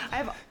 up.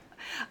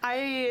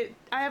 I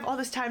have all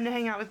this time to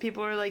hang out with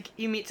people, or like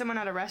you meet someone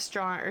at a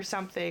restaurant or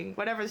something,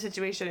 whatever the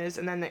situation is,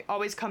 and then it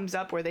always comes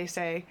up where they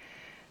say,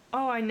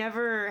 oh, I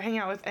never hang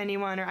out with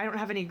anyone, or I don't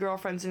have any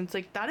girlfriends. And it's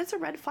like, that is a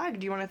red flag.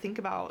 Do you want to think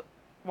about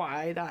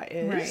why that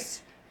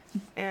is?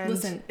 Right. And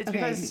listen, it's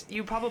because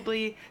you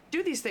probably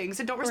do these things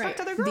and don't respect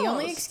other girls. The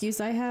only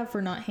excuse I have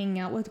for not hanging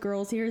out with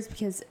girls here is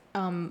because,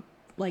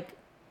 like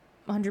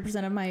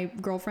 100% of my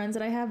girlfriends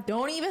that I have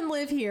don't even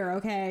live here,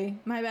 okay?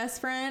 My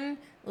best friend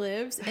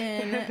lives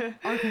in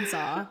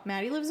Arkansas.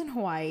 Maddie lives in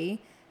Hawaii.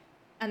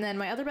 And then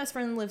my other best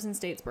friend lives in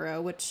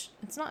Statesboro, which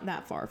it's not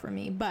that far from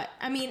me. But,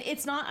 I mean,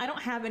 I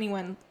don't have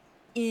anyone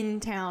in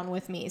town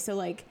with me. So,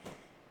 like,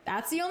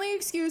 that's the only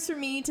excuse for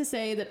me to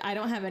say that I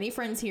don't have any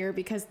friends here,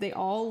 because they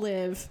all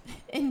live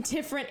in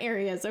different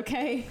areas,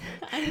 okay?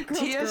 I'm a girl's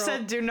Tia girl.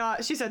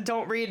 said she said,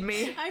 don't read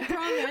me. I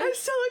promise. I'm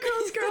still a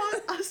girl's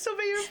girl. I'll still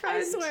be your friend.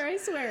 I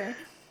swear.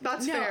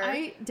 That's fair.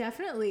 I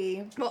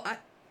definitely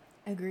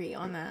agree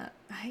on that.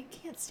 I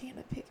can't stand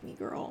a pick-me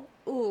girl.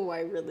 Oh,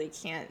 I really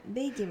can't.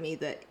 They give me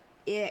the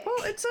ick.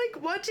 Well, it's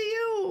like, what do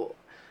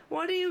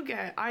you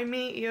get? I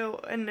meet you,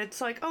 and it's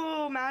like,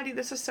 oh, Maddie,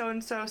 this is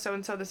so-and-so,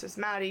 so-and-so, this is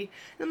Maddie.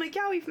 And I'm like,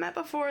 yeah, we've met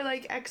before,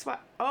 like, X, Y.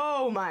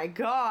 Oh, my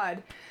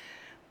God.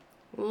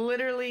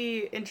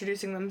 Literally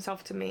introducing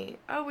themselves to me.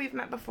 Oh, we've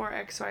met before,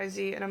 X, Y,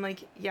 Z. And I'm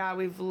like, yeah,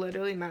 we've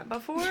literally met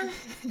before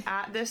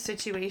at this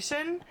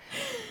situation,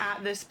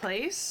 at this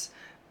place.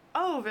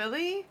 Oh,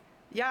 really?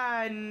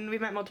 Yeah, and we've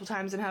met multiple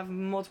times and have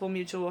multiple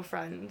mutual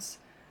friends.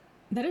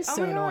 That is so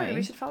my God, annoying.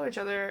 we should follow each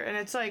other. And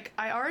it's like,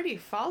 I already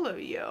follow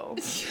you.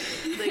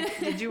 Like,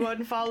 did you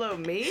unfollow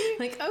me?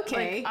 Like,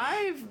 okay. Like,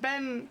 I've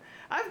been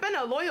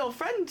a loyal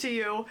friend to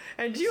you,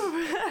 and you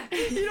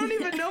don't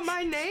even know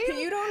my name?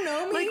 You don't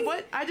know me? Like,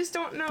 what? I just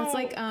don't know. That's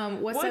like,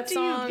 what's what that do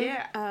song? You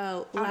get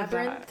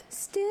Labyrinth.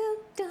 Still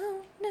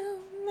don't know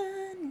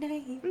my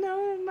name.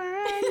 Know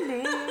my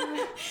name.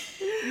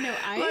 No,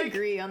 I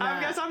agree on that.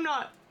 I guess I'm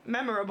not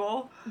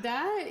memorable.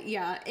 That,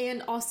 yeah.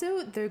 And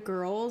also the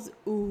girls,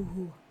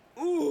 ooh.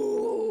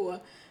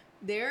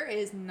 There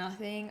is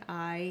nothing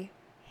I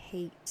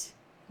hate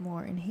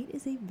more. And hate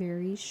is a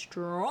very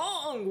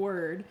strong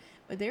word.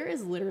 But there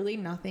is literally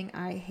nothing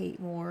I hate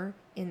more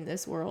in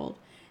this world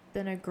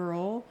than a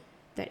girl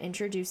that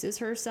introduces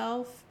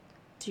herself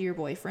to your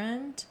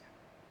boyfriend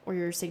or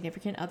your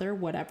significant other,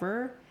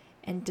 whatever,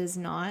 and does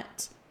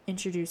not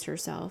introduce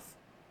herself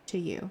to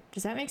you.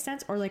 Does that make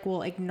sense? Or like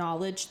will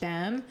acknowledge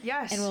them.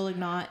 Yes. And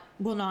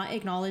will not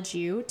acknowledge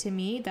you. To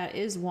me, that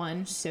is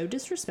one, so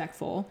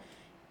disrespectful,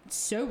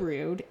 so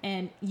rude,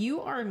 and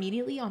you are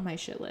immediately on my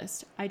shit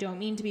list. I don't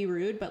mean to be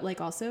rude, but like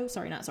also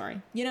sorry, not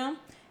sorry. You know?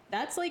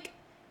 That's like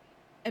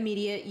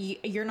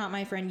immediate. You're not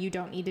my friend. You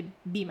don't need to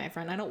be my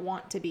friend. I don't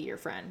want to be your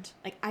friend.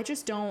 Like I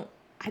just don't.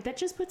 That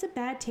just puts a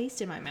bad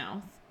taste in my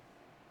mouth.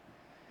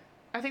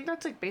 I think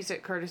that's like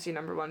basic courtesy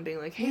number one, being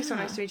like, hey, so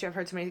nice to meet you. I've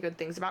heard so many good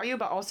things about you.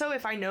 But also,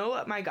 if I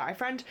know my guy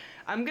friend,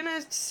 I'm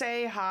gonna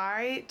say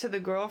hi to the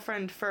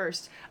girlfriend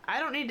first. I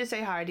don't need to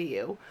say hi to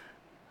you.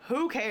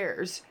 Who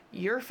cares?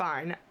 You're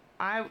fine.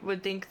 I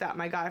would think that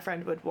my guy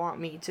friend would want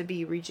me to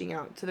be reaching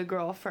out to the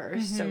girl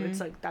first. Mm-hmm. So it's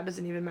like, that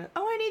doesn't even matter.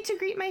 Oh, I need to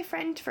greet my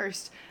friend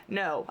first.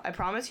 No, I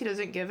promise he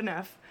doesn't give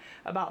enough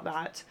about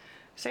that.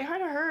 Say hi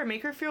to her,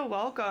 make her feel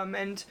welcome.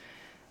 And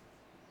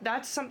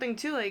that's something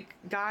too, like,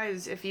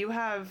 guys, if you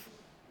have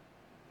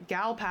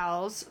gal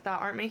pals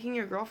that aren't making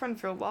your girlfriend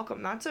feel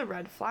welcome, that's a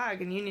red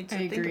flag, and you need to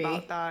think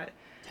about that.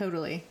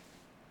 Totally.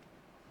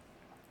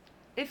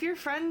 If you're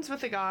friends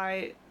with a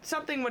guy,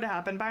 something would have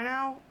happened by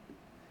now,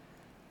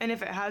 and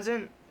if it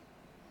hasn't,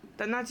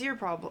 then that's your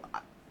problem.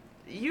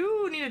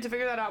 You needed to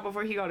figure that out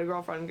before he got a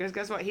girlfriend, because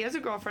guess what? He has a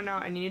girlfriend now,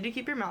 and you need to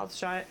keep your mouth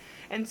shut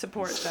and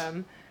support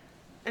them.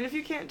 And if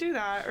you can't do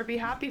that or be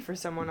happy for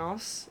someone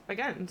else,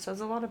 again, it says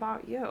a lot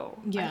about you.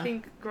 Yeah. I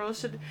think girls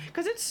should,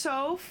 because it's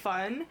so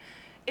fun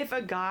if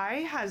a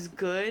guy has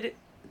good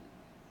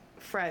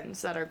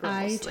friends that are girls,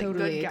 I like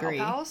totally good gal agree.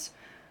 pals.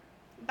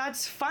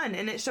 That's fun,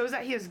 and it shows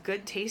that he has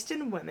good taste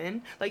in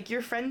women. Like,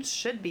 your friends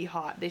should be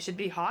hot. They should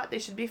be hot. They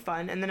should be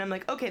fun. And then I'm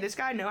like, okay, this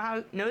guy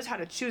knows how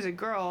to choose a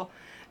girl,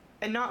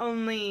 and not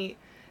only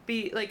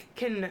be like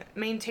can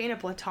maintain a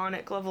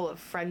platonic level of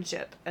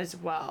friendship as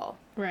well.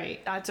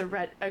 Right. That's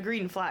a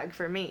green flag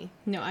for me.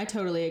 No, I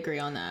totally agree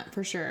on that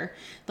for sure.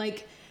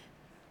 Like,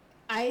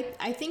 I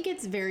think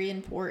it's very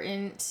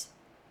important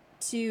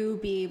to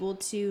be able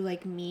to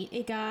like meet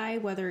a guy,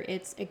 whether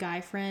it's a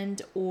guy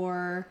friend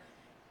or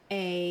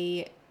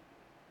a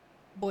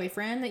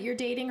boyfriend that you're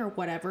dating or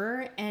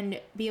whatever,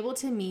 and be able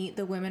to meet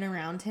the women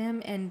around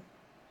him and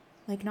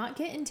like not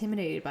get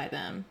intimidated by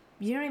them.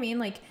 You know what I mean?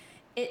 Like,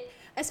 it,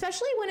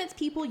 especially when it's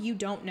people you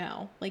don't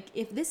know. Like,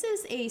 if this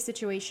is a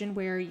situation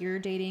where you're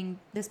dating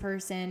this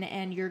person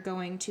and you're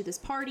going to this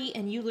party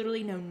and you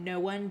literally know no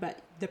one but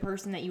the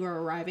person that you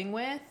are arriving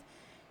with,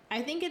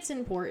 I think it's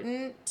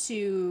important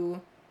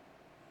to,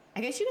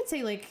 I guess you could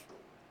say, like,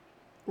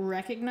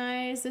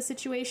 recognize the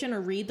situation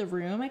or read the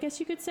room, I guess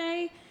you could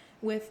say,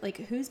 with like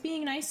who's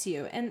being nice to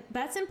you. And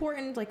that's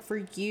important, like, for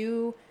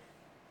you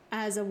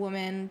as a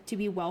woman to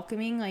be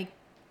welcoming. Like,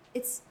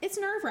 it's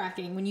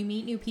nerve-wracking when you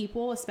meet new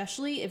people,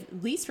 especially if,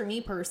 at least for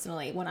me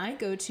personally, when I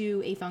go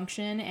to a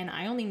function and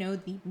I only know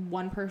the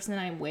one person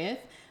that I'm with,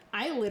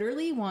 I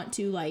literally want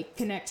to like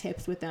connect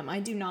hips with them.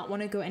 I do not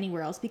want to go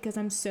anywhere else because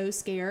I'm so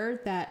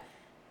scared that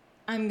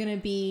I'm gonna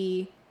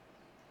be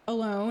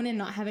alone and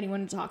not have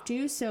anyone to talk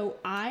to. So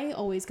I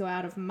always go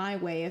out of my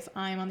way if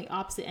I'm on the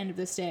opposite end of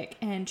the stick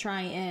and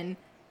try and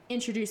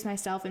introduce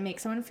myself and make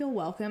someone feel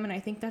welcome. And I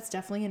think that's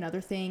definitely another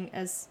thing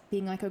as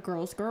being like a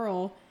girl's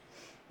girl,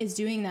 is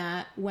doing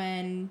that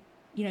when,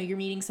 you know, you're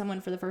meeting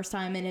someone for the first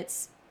time and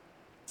it's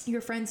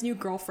your friend's new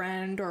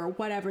girlfriend or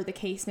whatever the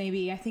case may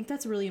be. I think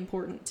that's really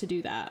important to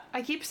do that.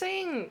 I keep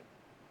saying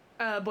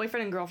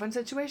boyfriend and girlfriend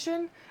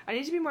situation. I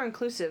need to be more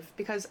inclusive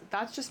because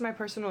that's just my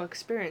personal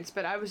experience.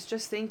 But I was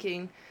just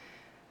thinking,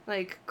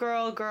 like,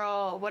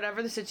 girl,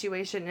 whatever the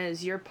situation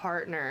is, your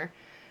partner,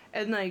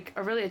 and like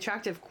a really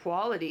attractive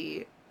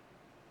quality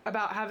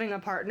about having a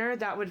partner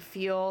that would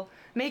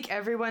make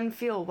everyone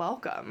feel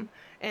welcome.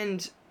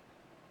 And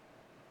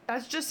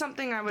that's just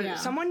something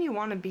someone you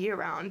want to be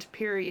around,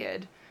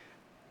 period.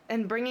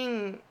 And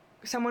bringing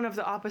someone of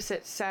the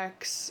opposite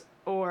sex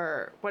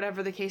or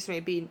whatever the case may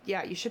be,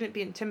 yeah, you shouldn't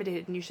be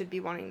intimidated and you should be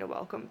wanting to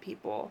welcome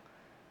people.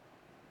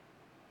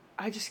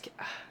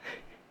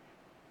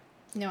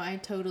 No, I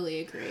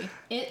totally agree.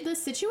 The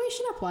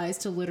situation applies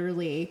to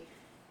literally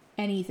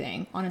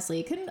anything,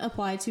 honestly. It can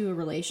apply to a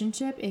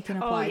relationship. It can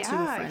apply to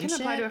a friendship. It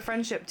can apply to a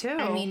friendship too.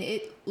 I mean,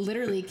 it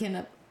literally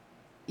can,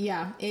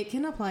 it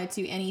can apply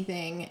to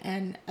anything.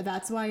 And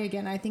that's why,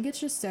 again, I think it's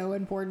just so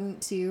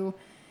important to,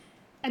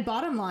 at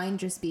bottom line,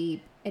 just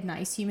be a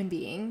nice human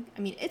being.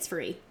 I mean, it's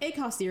free. It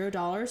costs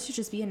 $0 to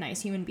just be a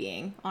nice human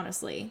being,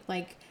 honestly.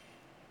 Like,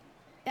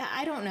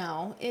 I don't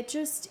know.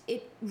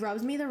 It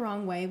rubs me the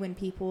wrong way when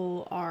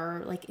people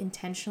are like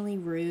intentionally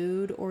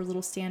rude or a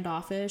little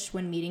standoffish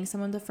when meeting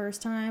someone the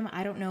first time.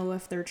 I don't know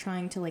if they're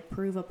trying to like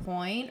prove a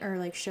point or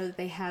like show that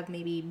they have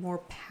maybe more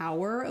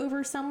power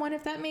over someone,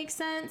 if that makes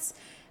sense.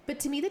 But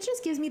to me, that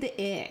just gives me the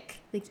ick.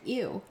 Like,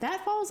 ew.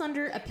 That falls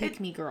under a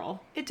pick-me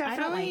girl. It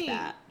definitely, I don't like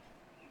that.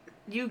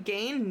 You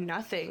gain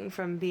nothing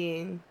from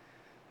being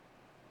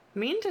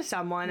mean to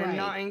someone and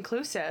not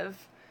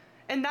inclusive.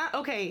 And that,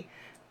 okay,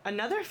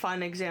 another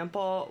fun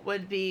example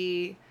would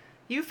be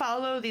you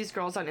follow these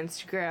girls on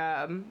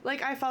Instagram.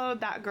 Like, I followed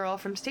that girl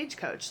from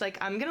Stagecoach. Like,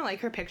 I'm gonna like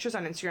her pictures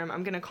on Instagram.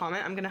 I'm gonna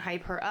comment. I'm gonna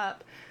hype her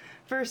up.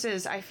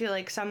 Versus, I feel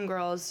like some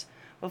girls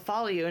will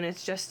follow you and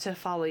it's just to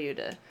follow you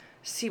to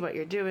see what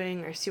you're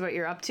doing or see what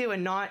you're up to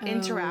and not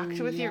interact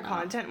with your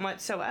content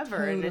whatsoever.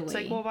 Totally. And it's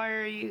like, well, why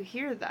are you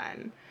here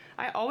then?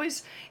 I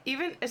always,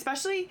 even,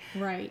 especially,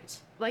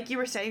 like you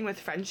were saying with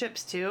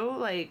friendships too,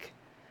 like,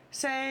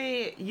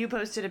 say you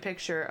posted a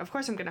picture, of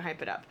course I'm gonna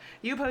hype it up.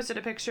 You posted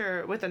a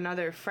picture with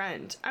another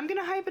friend, I'm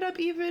gonna hype it up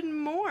even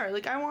more.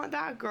 Like, I want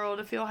that girl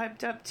to feel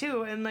hyped up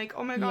too, and like,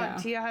 oh my god,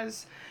 Tia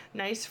has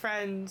nice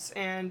friends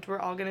and we're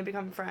all gonna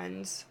become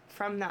friends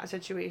from that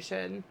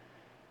situation.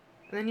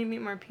 And then you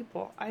meet more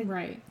people. I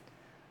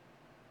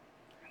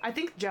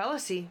think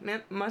jealousy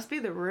must be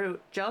the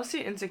root.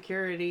 Jealousy,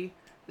 insecurity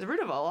is the root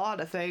of a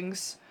lot of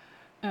things.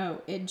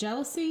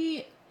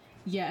 Jealousy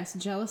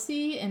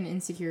and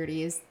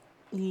insecurity is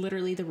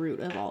literally the root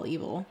of all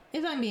evil,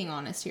 if I'm being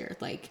honest here.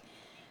 Like,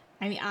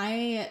 I mean,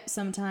 I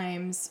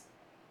sometimes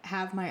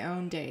have my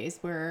own days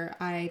where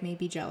I may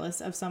be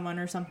jealous of someone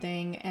or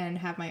something and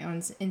have my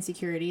own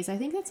insecurities. I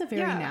think that's a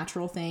very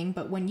natural thing.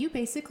 But when you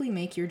basically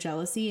make your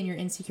jealousy and your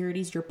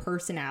insecurities your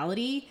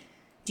personality,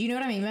 do you know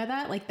what I mean by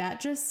that? Like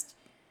that's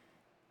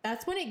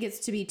when it gets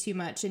to be too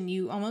much and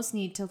you almost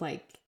need to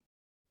like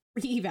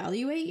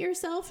reevaluate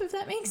yourself, if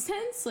that makes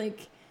sense.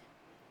 Like,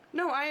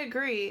 no, I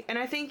agree. And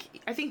I think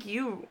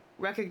you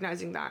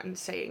recognizing that and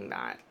saying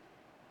that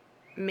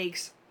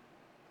makes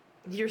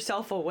you're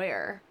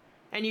self-aware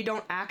and you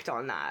don't act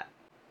on that.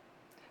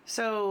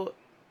 So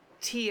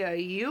Tia,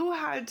 you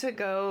had to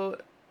go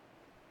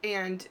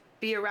and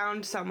be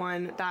around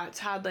someone that's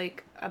had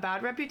like a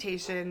bad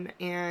reputation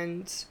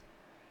and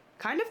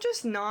kind of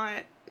just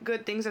not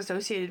good things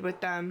associated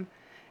with them.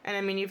 And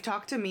I mean, you've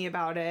talked to me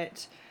about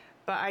it,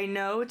 but I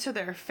know to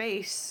their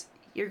face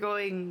you're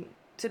going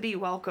to be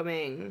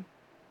welcoming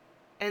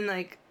and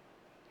like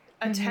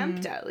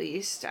attempt at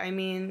least. I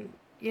mean,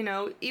 you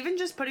know, even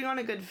just putting on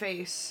a good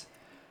face.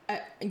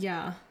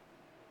 Yeah.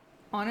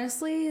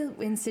 Honestly,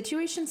 in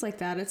situations like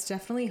that, it's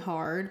definitely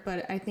hard,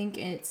 but I think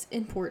it's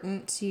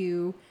important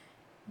to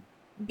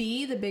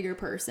be the bigger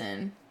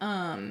person.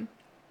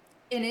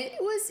 And it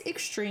was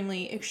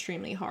extremely,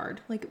 extremely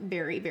hard. Like,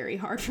 very, very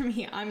hard for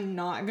me. I'm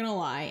not gonna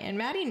lie. And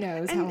Maddie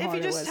knows how hard it was for me. And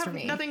if you just have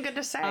nothing good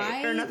to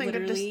say, or nothing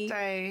good to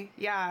say,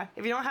 yeah.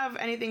 If you don't have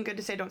anything good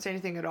to say, don't say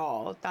anything at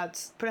all.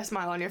 Put a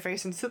smile on your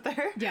face and sit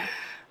there. Yeah.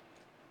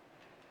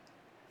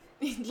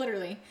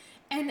 Literally.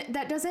 And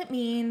that doesn't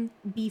mean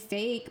be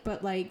fake,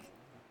 but, like,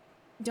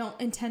 don't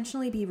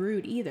intentionally be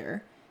rude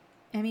either.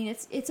 I mean,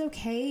 it's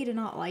okay to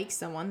not like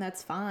someone,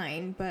 that's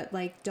fine, but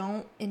like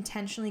don't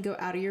intentionally go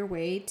out of your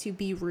way to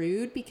be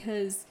rude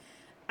because,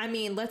 I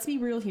mean, let's be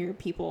real here,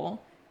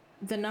 people.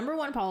 The number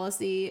one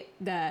policy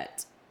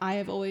that I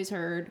have always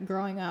heard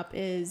growing up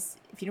is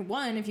if you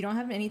don't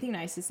have anything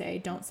nice to say,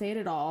 don't say it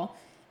at all.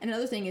 And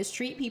another thing is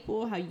treat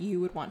people how you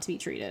would want to be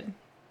treated.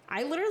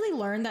 I literally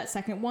learned that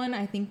second one,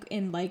 I think,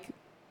 in like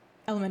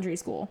elementary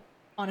school.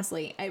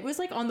 Honestly, it was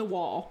like on the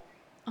wall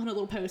on a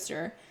little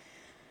poster.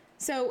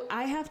 So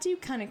I have to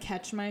kind of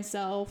catch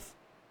myself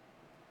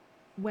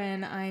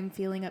when I'm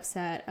feeling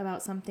upset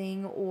about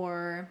something,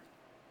 or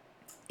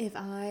if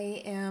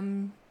I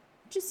am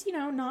just, you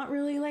know, not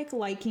really like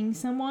liking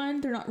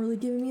someone, they're not really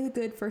giving me the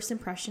good first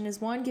impression,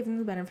 is one, give them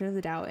the benefit of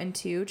the doubt, and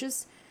two,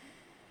 just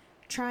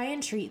try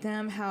and treat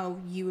them how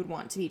you would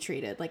want to be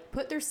treated. Like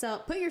put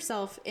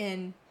yourself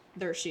in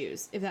their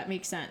shoes, if that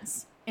makes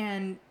sense.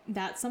 And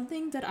that's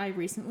something that I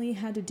recently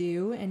had to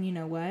do. And you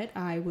know what?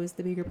 I was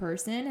the bigger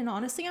person. And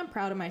honestly, I'm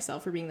proud of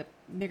myself for being the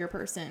bigger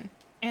person.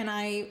 And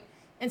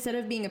instead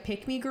of being a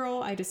pick-me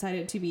girl, I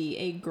decided to be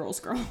a girl's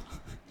girl.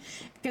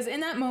 Because in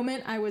that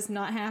moment, I was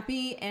not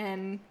happy.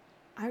 And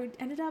I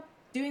ended up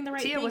doing the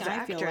right thing,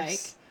 I feel like.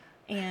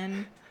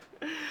 And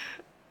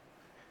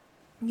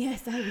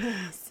yes, I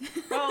was.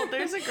 Well,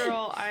 there's a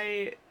girl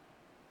I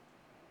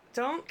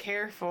don't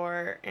care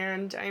for,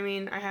 and I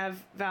mean, I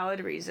have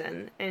valid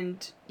reason,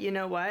 and you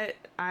know what,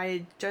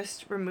 I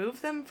just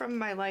remove them from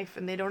my life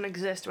and they don't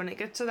exist. When it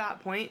gets to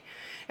that point,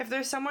 if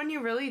there's someone you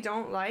really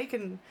don't like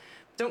and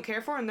don't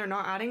care for and they're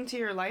not adding to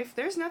your life,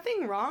 there's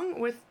nothing wrong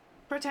with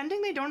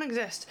pretending they don't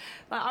exist.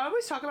 I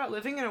always talk about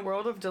living in a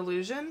world of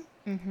delusion,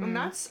 and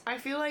I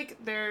feel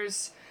like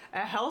there's a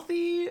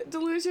healthy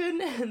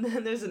delusion and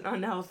then there's an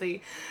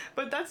unhealthy,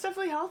 but that's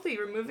definitely healthy.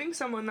 Removing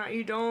someone that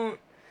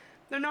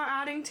they're not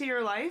adding to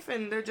your life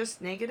and they're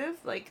just negative.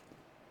 Like,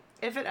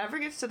 if it ever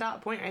gets to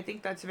that point, I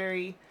think that's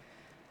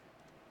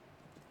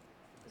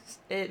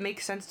it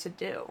makes sense to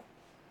do.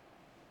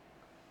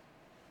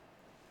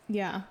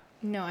 Yeah.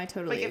 No, I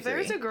totally agree. Like, if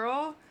there's a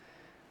girl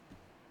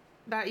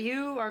that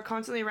you are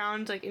constantly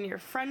around, like, in your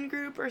friend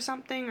group or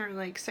something, or,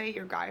 like, say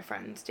your guy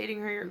friend's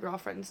dating her, your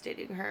girlfriend's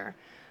dating her,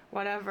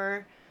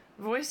 whatever,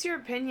 voice your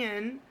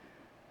opinion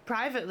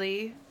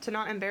privately to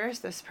not embarrass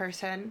this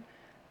person,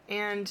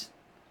 and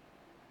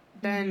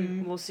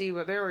then we'll see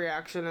what their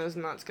reaction is,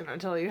 and that's gonna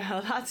tell you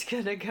how that's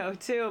gonna go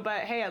too.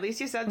 But hey, at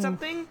least you said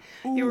something.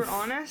 You were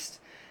honest,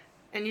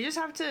 and you just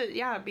have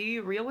to be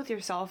real with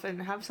yourself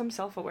and have some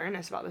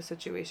self-awareness about the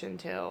situation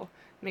too.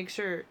 Make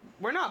sure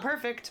we're not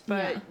perfect,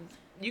 but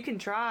you can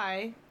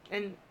try,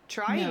 and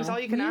trying is all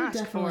you can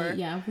ask for.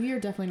 Yeah, we are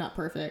definitely not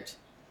perfect.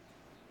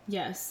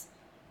 Yes,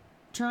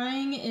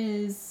 trying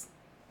is,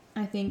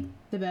 I think,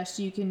 the best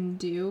you can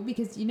do,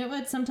 because you know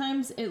what,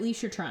 sometimes at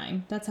least you're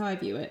trying. That's how I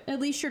view it. At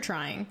least you're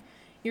trying.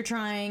 You're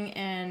trying,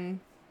 and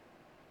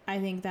I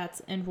think that's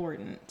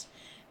important.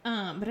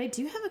 But I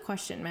do have a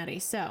question, Maddie.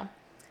 So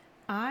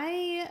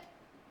I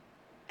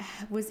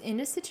was in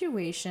a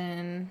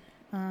situation,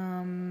 I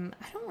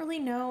don't really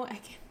know.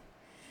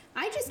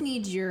 I just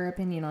need your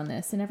opinion on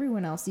this, and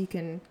everyone else, you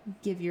can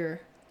give your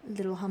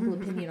little humble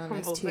opinion on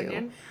this too.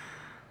 Opinion.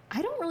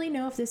 I don't really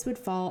know if this would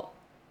fall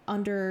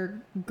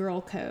under girl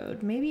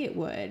code. Maybe it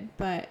would,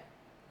 but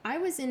I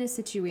was in a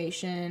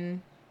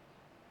situation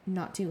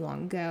not too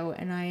long ago,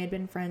 and I had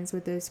been friends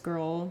with this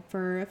girl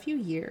for a few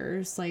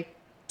years, like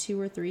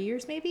 2 or 3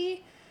 years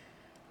maybe.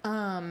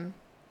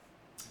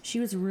 she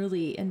was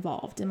really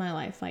involved in my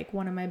life, like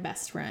one of my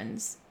best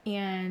friends.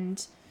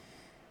 And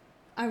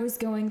I was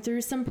going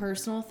through some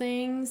personal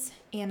things,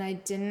 and I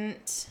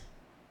don't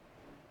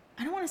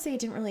want to say I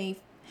didn't really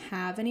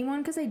have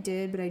anyone, because I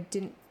did, but I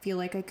didn't feel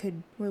like I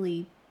could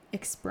really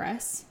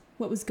express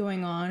what was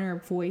going on or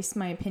voice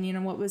my opinion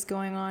on what was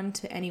going on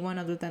to anyone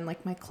other than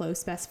like my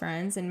close best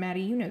friends. And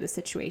Maddie, you know the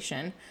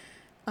situation.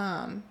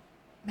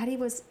 Maddie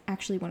was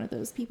actually one of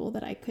those people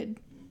that I could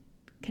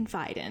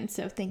confide in.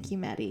 So thank you,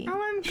 Maddie. Oh,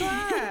 I'm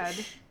glad.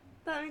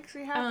 That makes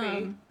me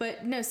happy.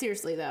 But no,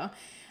 seriously though,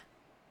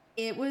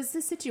 it was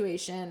the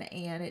situation,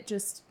 and it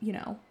just,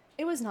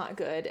 it was not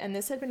good. And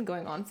this had been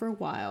going on for a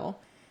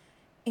while.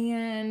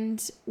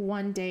 And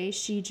one day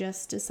she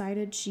just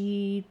decided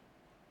she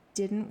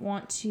didn't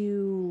want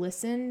to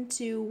listen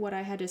to what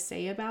I had to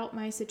say about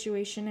my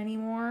situation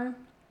anymore.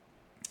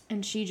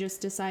 And she just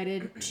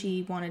decided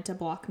she wanted to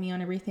block me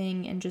on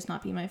everything and just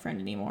not be my friend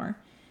anymore.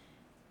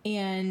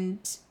 And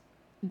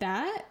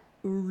that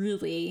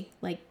really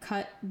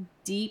cut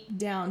deep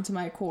down to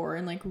my core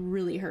and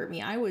really hurt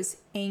me. I was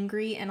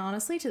angry, and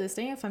honestly, to this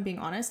day, if I'm being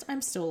honest,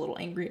 I'm still a little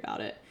angry about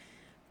it.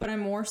 But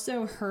I'm more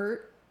so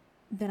hurt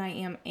than I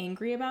am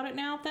angry about it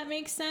now, if that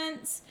makes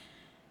sense.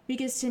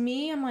 Because to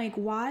me, I'm like,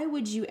 why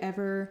would you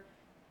ever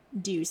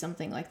do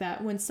something like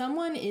that? When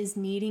someone is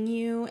needing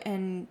you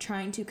and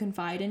trying to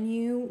confide in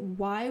you,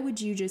 why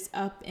would you just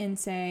up and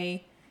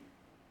say,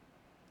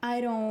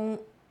 I don't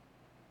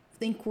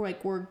think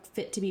we're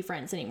fit to be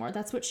friends anymore?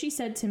 That's what she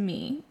said to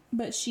me.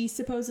 But she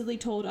supposedly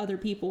told other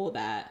people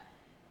that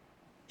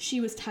she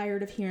was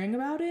tired of hearing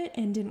about it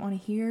and didn't want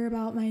to hear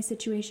about my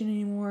situation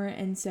anymore.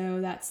 And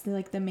so that's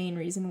the main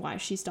reason why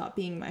she stopped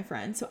being my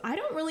friend. So I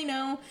don't really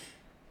know.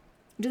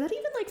 Does that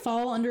even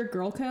fall under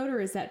girl code, or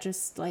is that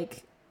just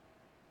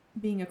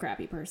being a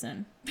crappy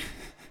person?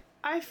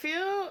 I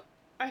feel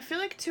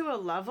like to a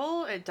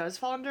level it does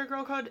fall under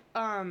girl code.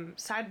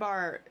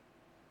 Sidebar,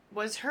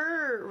 was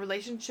her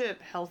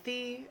relationship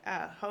healthy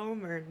at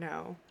home or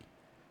no?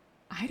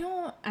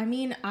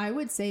 I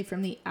would say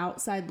from the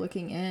outside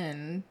looking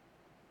in,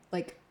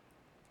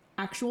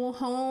 actual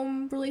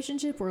home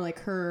relationship, or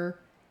her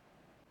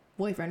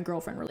boyfriend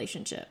girlfriend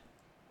relationship.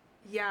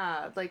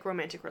 Yeah,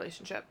 romantic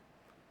relationship.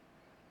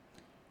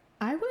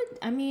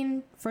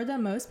 For the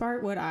most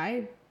part, what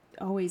I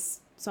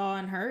always saw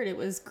and heard, it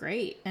was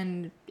great,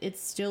 and it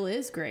still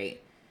is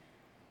great.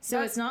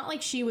 So it's not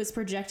like she was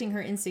projecting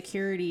her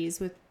insecurities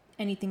with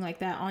anything like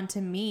that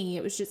onto me.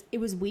 It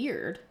was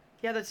weird.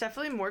 Yeah, that's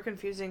definitely more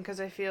confusing,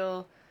 because I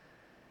feel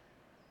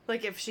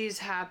like if she's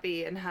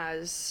happy and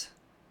has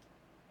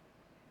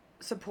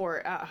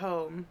support at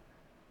home,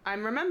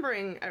 I'm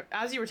remembering,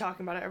 as you were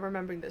talking about it, I'm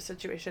remembering this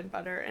situation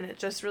better, and it's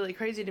just really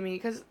crazy to me,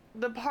 because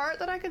the part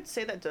that I could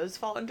say that does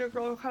fall under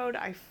girl code,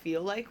 I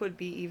feel like, would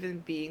be even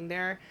being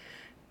there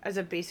as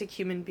a basic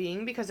human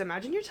being, because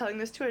imagine you're telling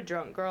this to a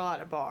drunk girl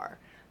at a bar.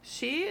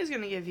 She is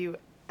going to give you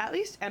at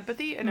least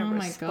empathy and a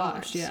response. Oh my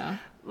gosh, yeah.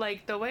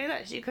 The way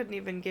that she couldn't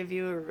even give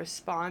you a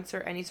response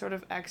or any sort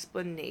of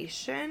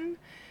explanation.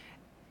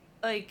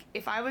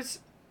 If I was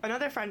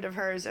another friend of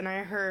hers and I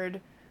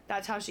heard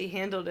that's how she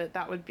handled it,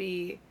 that would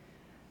be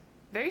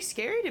very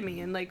scary to me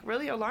and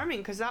really alarming,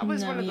 because that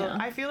was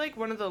I feel like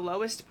one of the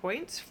lowest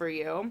points for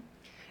you,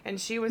 and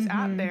she was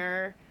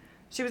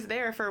she was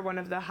there for one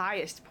of the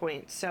highest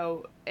points.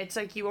 So it's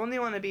you only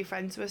want to be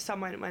friends with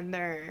someone when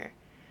there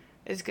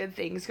is good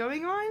things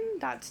going on.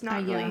 That's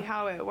not really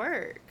how it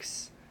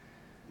works.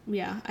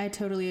 Yeah, I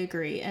totally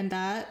agree. And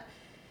that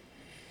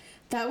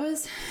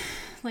was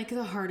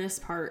the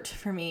hardest part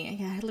for me.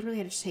 Yeah, I literally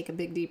had to take a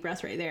big deep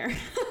breath right there.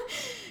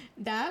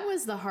 That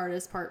was the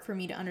hardest part for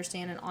me to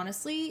understand. And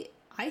honestly,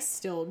 I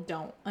still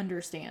don't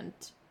understand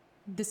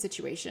the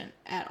situation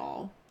at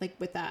all,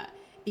 with that,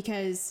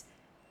 because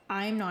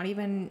I'm not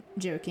even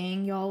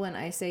joking, y'all, when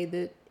I say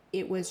that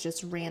it was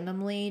just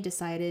randomly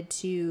decided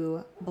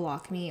to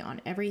block me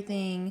on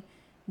everything.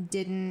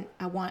 Didn't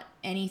want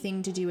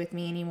anything to do with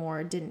me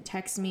anymore. Didn't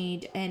text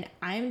me. And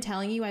I'm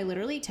telling you, I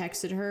literally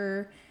texted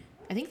her,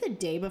 I think the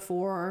day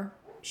before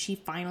she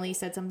finally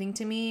said something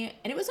to me,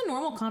 and it was a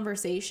normal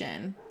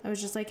conversation. I was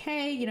just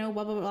hey, blah,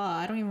 blah, blah.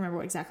 I don't even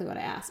remember exactly what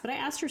I asked, but I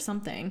asked her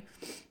something,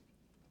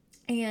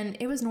 and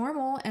it was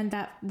normal. And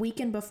that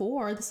weekend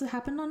before, this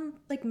happened on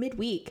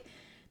midweek,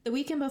 the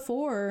weekend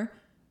before,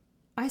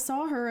 I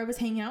saw her, I was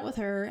hanging out with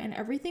her, and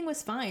everything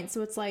was fine.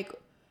 So it's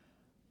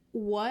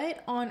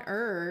what on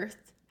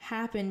earth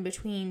happened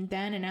between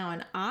then and now?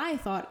 And I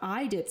thought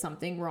I did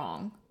something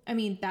wrong.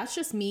 That's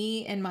just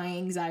me and my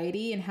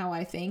anxiety and how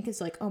I think.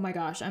 It's oh my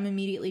gosh, I'm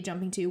immediately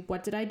jumping to,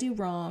 what did I do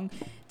wrong?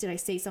 Did I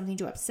say something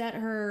to upset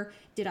her?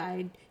 Did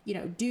I,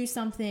 do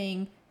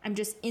something? I'm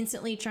just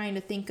instantly trying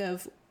to think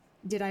of,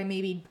 did I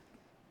maybe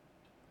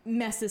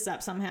mess this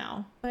up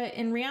somehow? But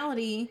in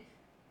reality,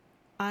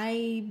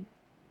 I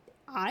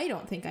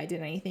don't think I did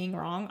anything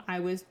wrong.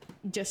 I was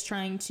just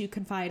trying to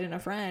confide in a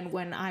friend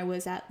when I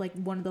was at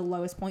one of the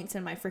lowest points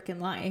in my freaking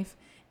life,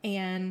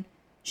 and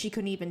she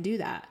couldn't even do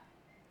that.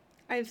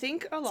 I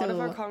think a lot of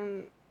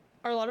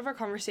our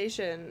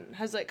conversation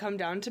has come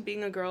down to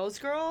being a girl's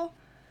girl,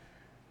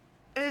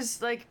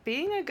 is like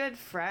being a good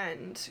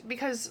friend,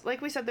 because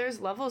like we said, there's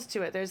levels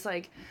to it. There's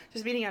like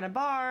just meeting at a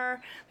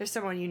bar, there's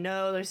someone you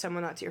know, there's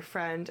someone that's your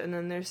friend, and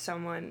then there's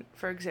someone,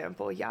 for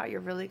example, yeah, your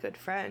really good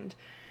friend,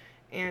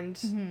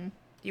 and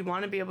you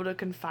want to be able to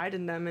confide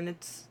in them, and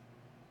it's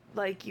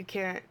like you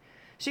can't,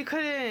 she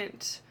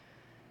couldn't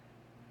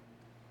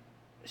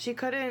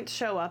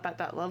show up at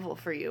that level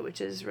for you,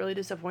 which is really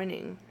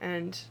disappointing.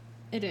 And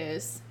it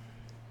is.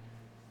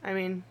 I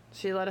mean,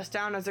 she let us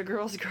down as a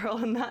girl's girl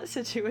in that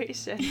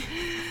situation.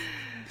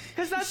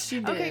 Because that's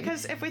okay.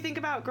 Because if we think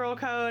about girl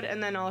code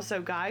and then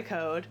also guy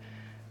code,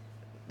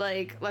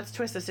 like, let's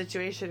twist the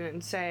situation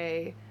and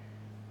say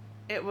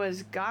it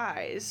was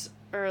guys,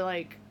 or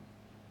like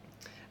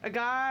a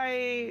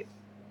guy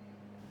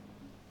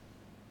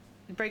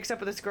breaks up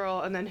with this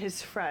girl and then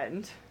his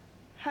friend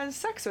has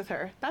sex with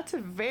her. That's a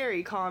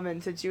very common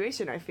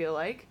situation, I feel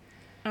like.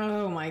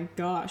 Oh my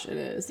gosh, it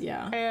is.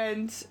 Yeah.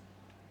 And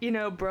you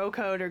know, bro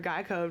code or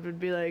guy code would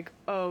be like,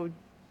 oh,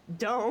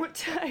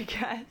 don't, I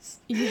guess.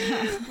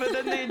 Yeah. But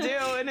then they do,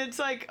 and it's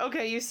like,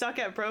 okay, you suck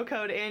at bro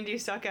code and you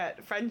suck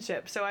at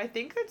friendship. So I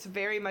think that's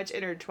very much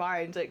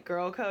intertwined, like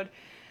girl code,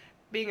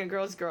 being a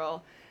girl's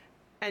girl,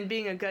 and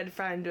being a good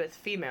friend with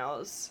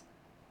females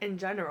in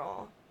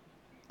general.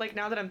 Like,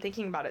 now that I'm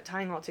thinking about it,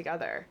 tying all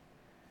together.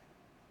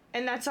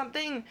 And that's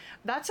something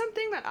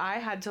that I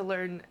had to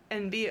learn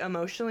and be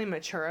emotionally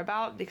mature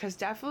about, because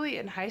definitely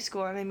in high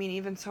school, and I mean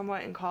even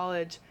somewhat in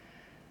college,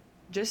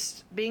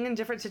 just being in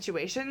different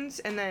situations,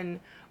 and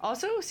then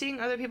also seeing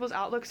other people's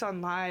outlooks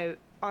on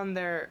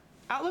their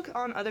outlook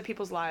on other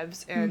people's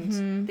lives,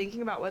 and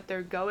thinking about what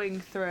they're going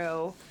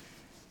through,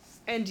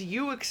 and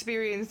you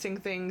experiencing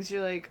things,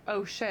 you're like,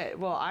 oh shit,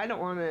 well, I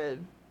don't want to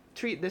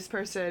treat this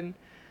person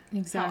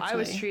exactly how I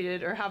was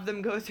treated, or have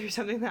them go through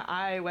something that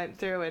I went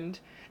through. And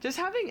just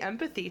having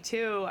empathy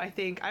too. I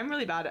think I'm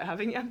really bad at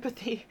having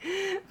empathy,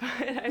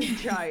 but I'm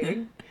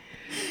trying.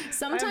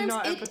 Sometimes I'm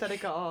not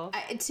empathetic at all.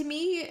 To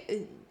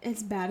me,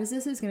 as bad as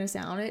this is going to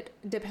sound, it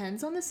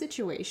depends on the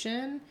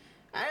situation.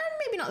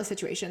 Maybe not the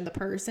situation, the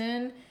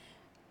person.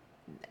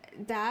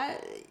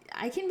 That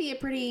I can be a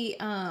pretty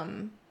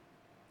I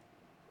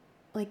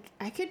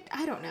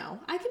don't know.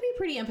 I could be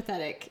pretty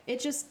empathetic. It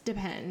just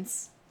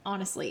depends,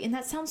 honestly. And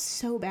that sounds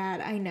so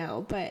bad, I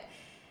know, but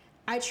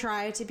I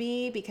try to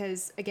be,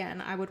 because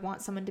again, I would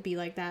want someone to be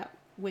like that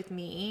with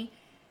me.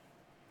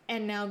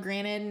 And now,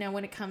 granted,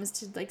 when it comes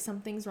to like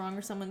something's wrong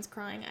or someone's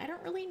crying, I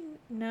don't really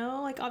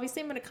know. Like,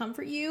 obviously I'm going to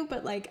comfort you,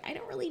 but like, I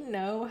don't really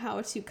know how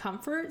to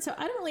comfort. So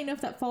I don't really know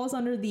if that falls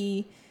under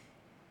the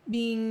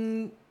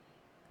being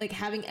like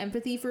having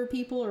empathy for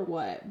people or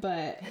what.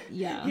 But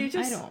yeah, you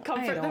just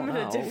comfort them in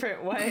a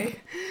different way.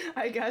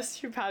 I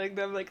guess you're patting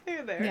them like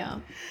they're there. Yeah.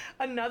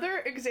 Another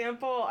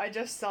example I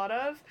just thought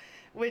of,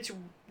 which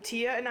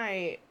Tia and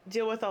I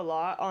deal with a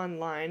lot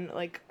online,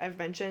 like I've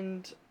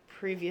mentioned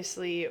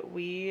previously,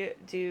 we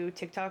do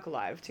TikTok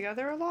live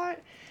together a lot,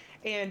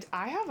 and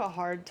I have a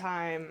hard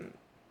time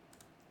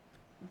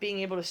being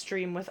able to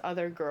stream with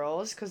other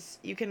girls, because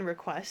you can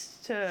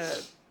request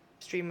to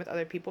stream with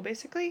other people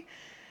basically.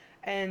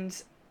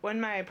 And when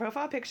my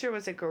profile picture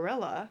was a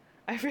gorilla,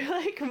 I feel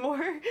like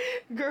more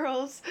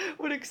girls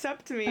would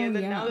accept me. And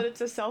then now that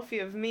it's a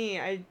selfie of me,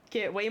 I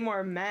get way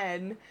more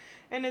men.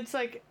 And it's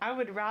like, I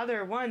would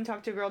rather, one,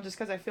 talk to a girl just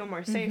because I feel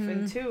more safe,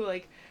 and two,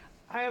 like,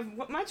 I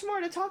have much more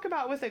to talk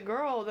about with a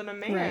girl than a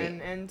man.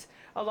 Right. And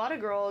a lot of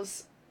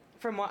girls,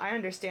 from what I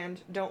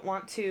understand, don't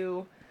want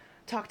to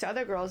talk to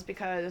other girls,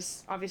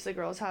 because obviously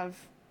girls have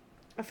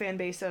a fan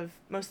base of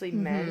mostly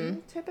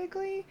men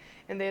typically,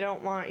 and they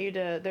don't want you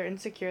to, they're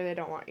insecure, they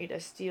don't want you to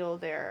steal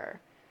their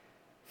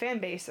fan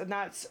base. And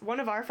that's one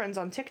of our friends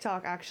on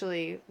TikTok,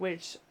 actually,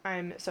 which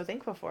I'm so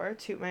thankful for,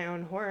 toot my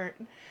own horn.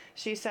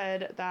 She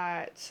said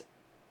that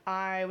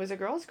I was a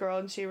girl's girl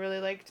and she really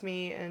liked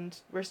me, and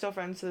we're still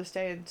friends to this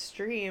day and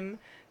stream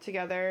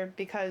together,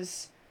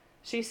 because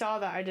she saw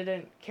that I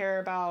didn't care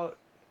about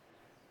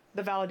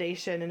the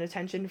validation and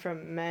attention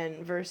from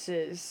men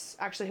versus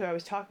actually who I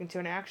was talking to.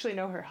 And I actually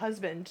know her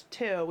husband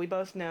too. We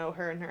both know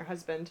her and her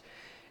husband,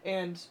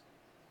 and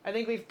I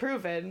think we've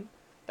proven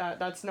that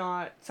that's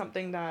not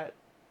something that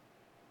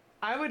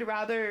I would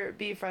rather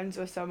be friends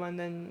with someone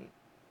than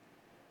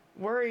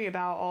worry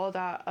about all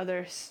that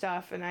other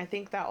stuff. And I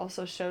think that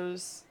also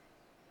shows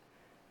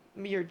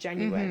you're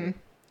genuine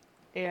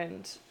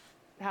and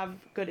have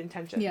good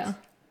intentions. Yeah.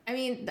 I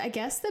mean, I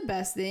guess the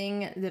best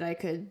thing that I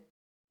could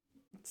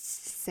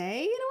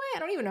say in a way, I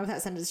don't even know if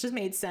that sentence just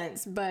made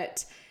sense,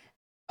 but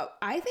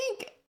I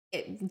think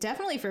it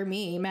definitely, for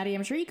me, Maddie,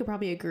 I'm sure you could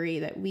probably agree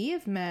that we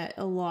have met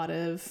a lot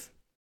of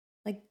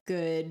like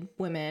good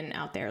women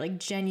out there, like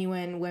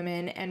genuine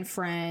women and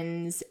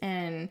friends.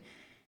 And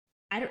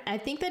I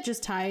think that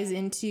just ties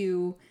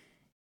into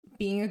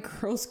being a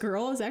girl's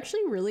girl is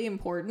actually really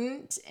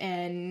important,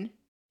 and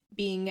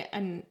being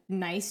a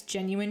nice,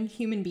 genuine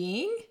human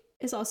being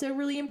is also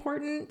really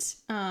important.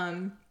 Do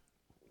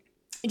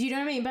you know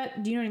what I mean?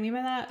 Do you know what I mean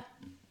by that?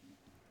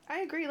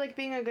 I agree, like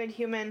being a good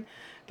human,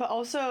 but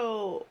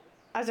also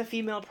as a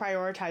female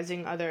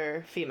prioritizing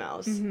other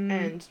females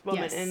and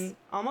women, Yes. and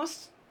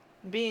almost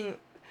being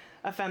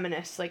a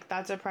feminist. Like,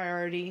 that's a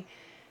priority.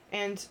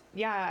 And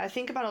yeah, I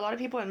think about a lot of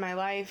people in my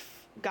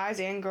life, guys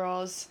and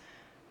girls,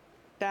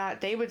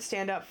 that they would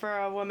stand up for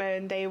a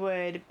woman, they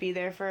would be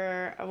there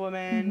for a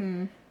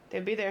woman,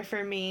 they'd be there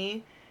for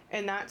me.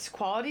 And that's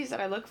qualities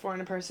that I look for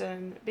in a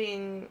person,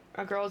 being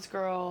a girl's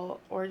girl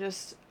or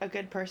just a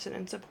good person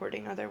and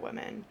supporting other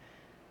women.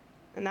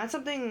 And that's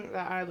something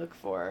that I look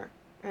for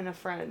in a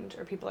friend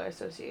or people I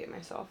associate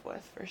myself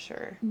with, for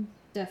sure.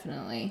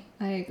 Definitely.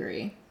 I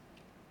agree.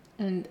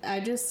 And I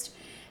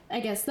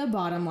guess the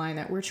bottom line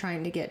that we're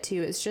trying to get to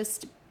is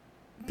just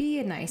be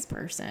a nice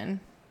person.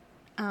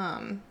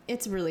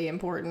 It's really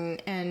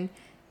important, and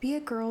be a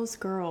girl's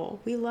girl.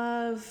 We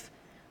love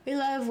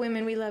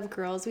women. We love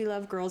girls. We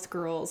love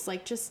girls.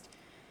 Like, just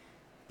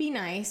be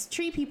nice.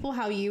 Treat people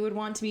how you would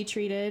want to be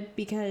treated,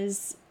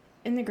 because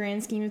in the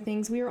grand scheme of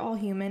things, we are all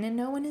human and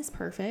no one is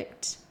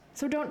perfect.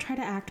 So don't try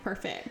to act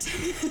perfect.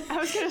 I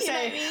was going to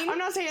say, what I mean? I'm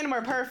not saying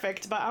we're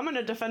perfect, but I'm going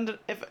to defend,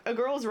 if a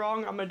girl's wrong,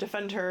 I'm going to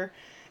defend her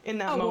in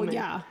that moment. Well,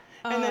 yeah.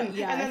 And then,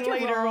 yeah, and if then you're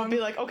later we'll wrong-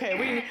 be like,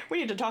 okay, we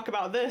need to talk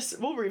about this.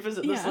 We'll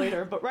revisit this Yeah.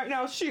 later. But right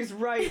now, she's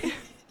right.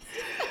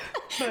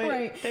 But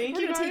right. thank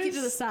We're you gonna guys. take you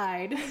to the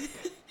side.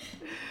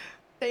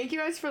 Thank you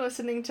guys for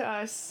listening to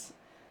us.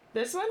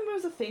 This one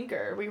was a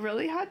thinker. We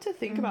really had to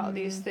think about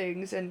these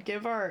things and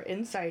give our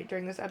insight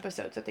during this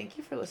episode. So thank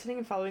you for listening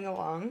and following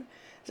along.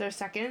 It's our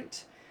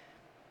second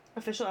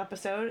official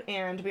episode,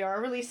 and we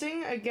are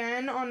releasing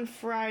again on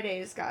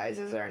Fridays, guys.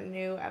 Is our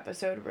new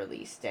episode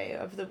release day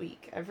of the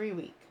week, every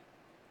week.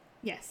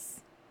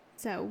 Yes.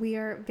 So we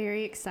are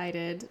very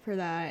excited for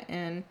that,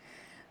 and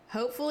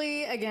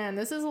hopefully, again,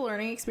 this is a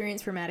learning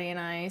experience for Maddie and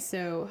I,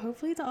 so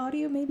hopefully the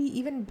audio may be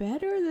even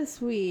better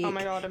this week. Oh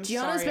my god, I'm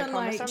Gianna's sorry. I been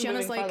promise like- I'm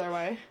Gianna's moving like- farther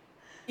away.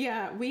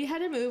 Yeah, we had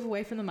to move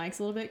away from the mics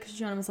a little bit because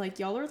Gianna was like,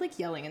 y'all are like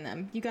yelling in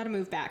them. You got to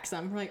move back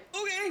some. We're like,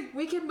 okay,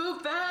 we can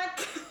move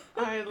back.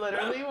 I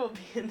literally will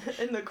be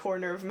in the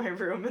corner of my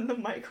room and the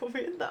mic will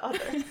be in the other.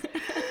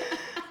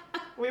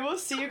 We will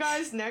see you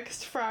guys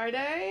next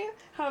Friday.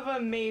 Have an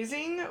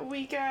amazing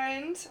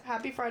weekend.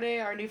 Happy Friday,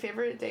 our new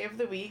favorite day of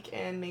the week.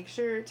 And make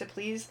sure to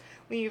please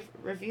leave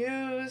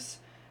reviews,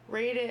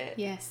 rate it,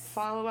 Yes.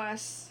 follow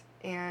us,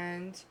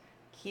 and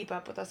keep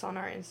up with us on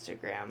our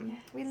Instagram. Yes.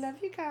 We love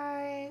you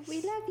guys.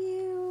 We love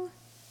you.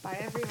 Bye,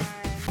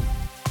 everyone.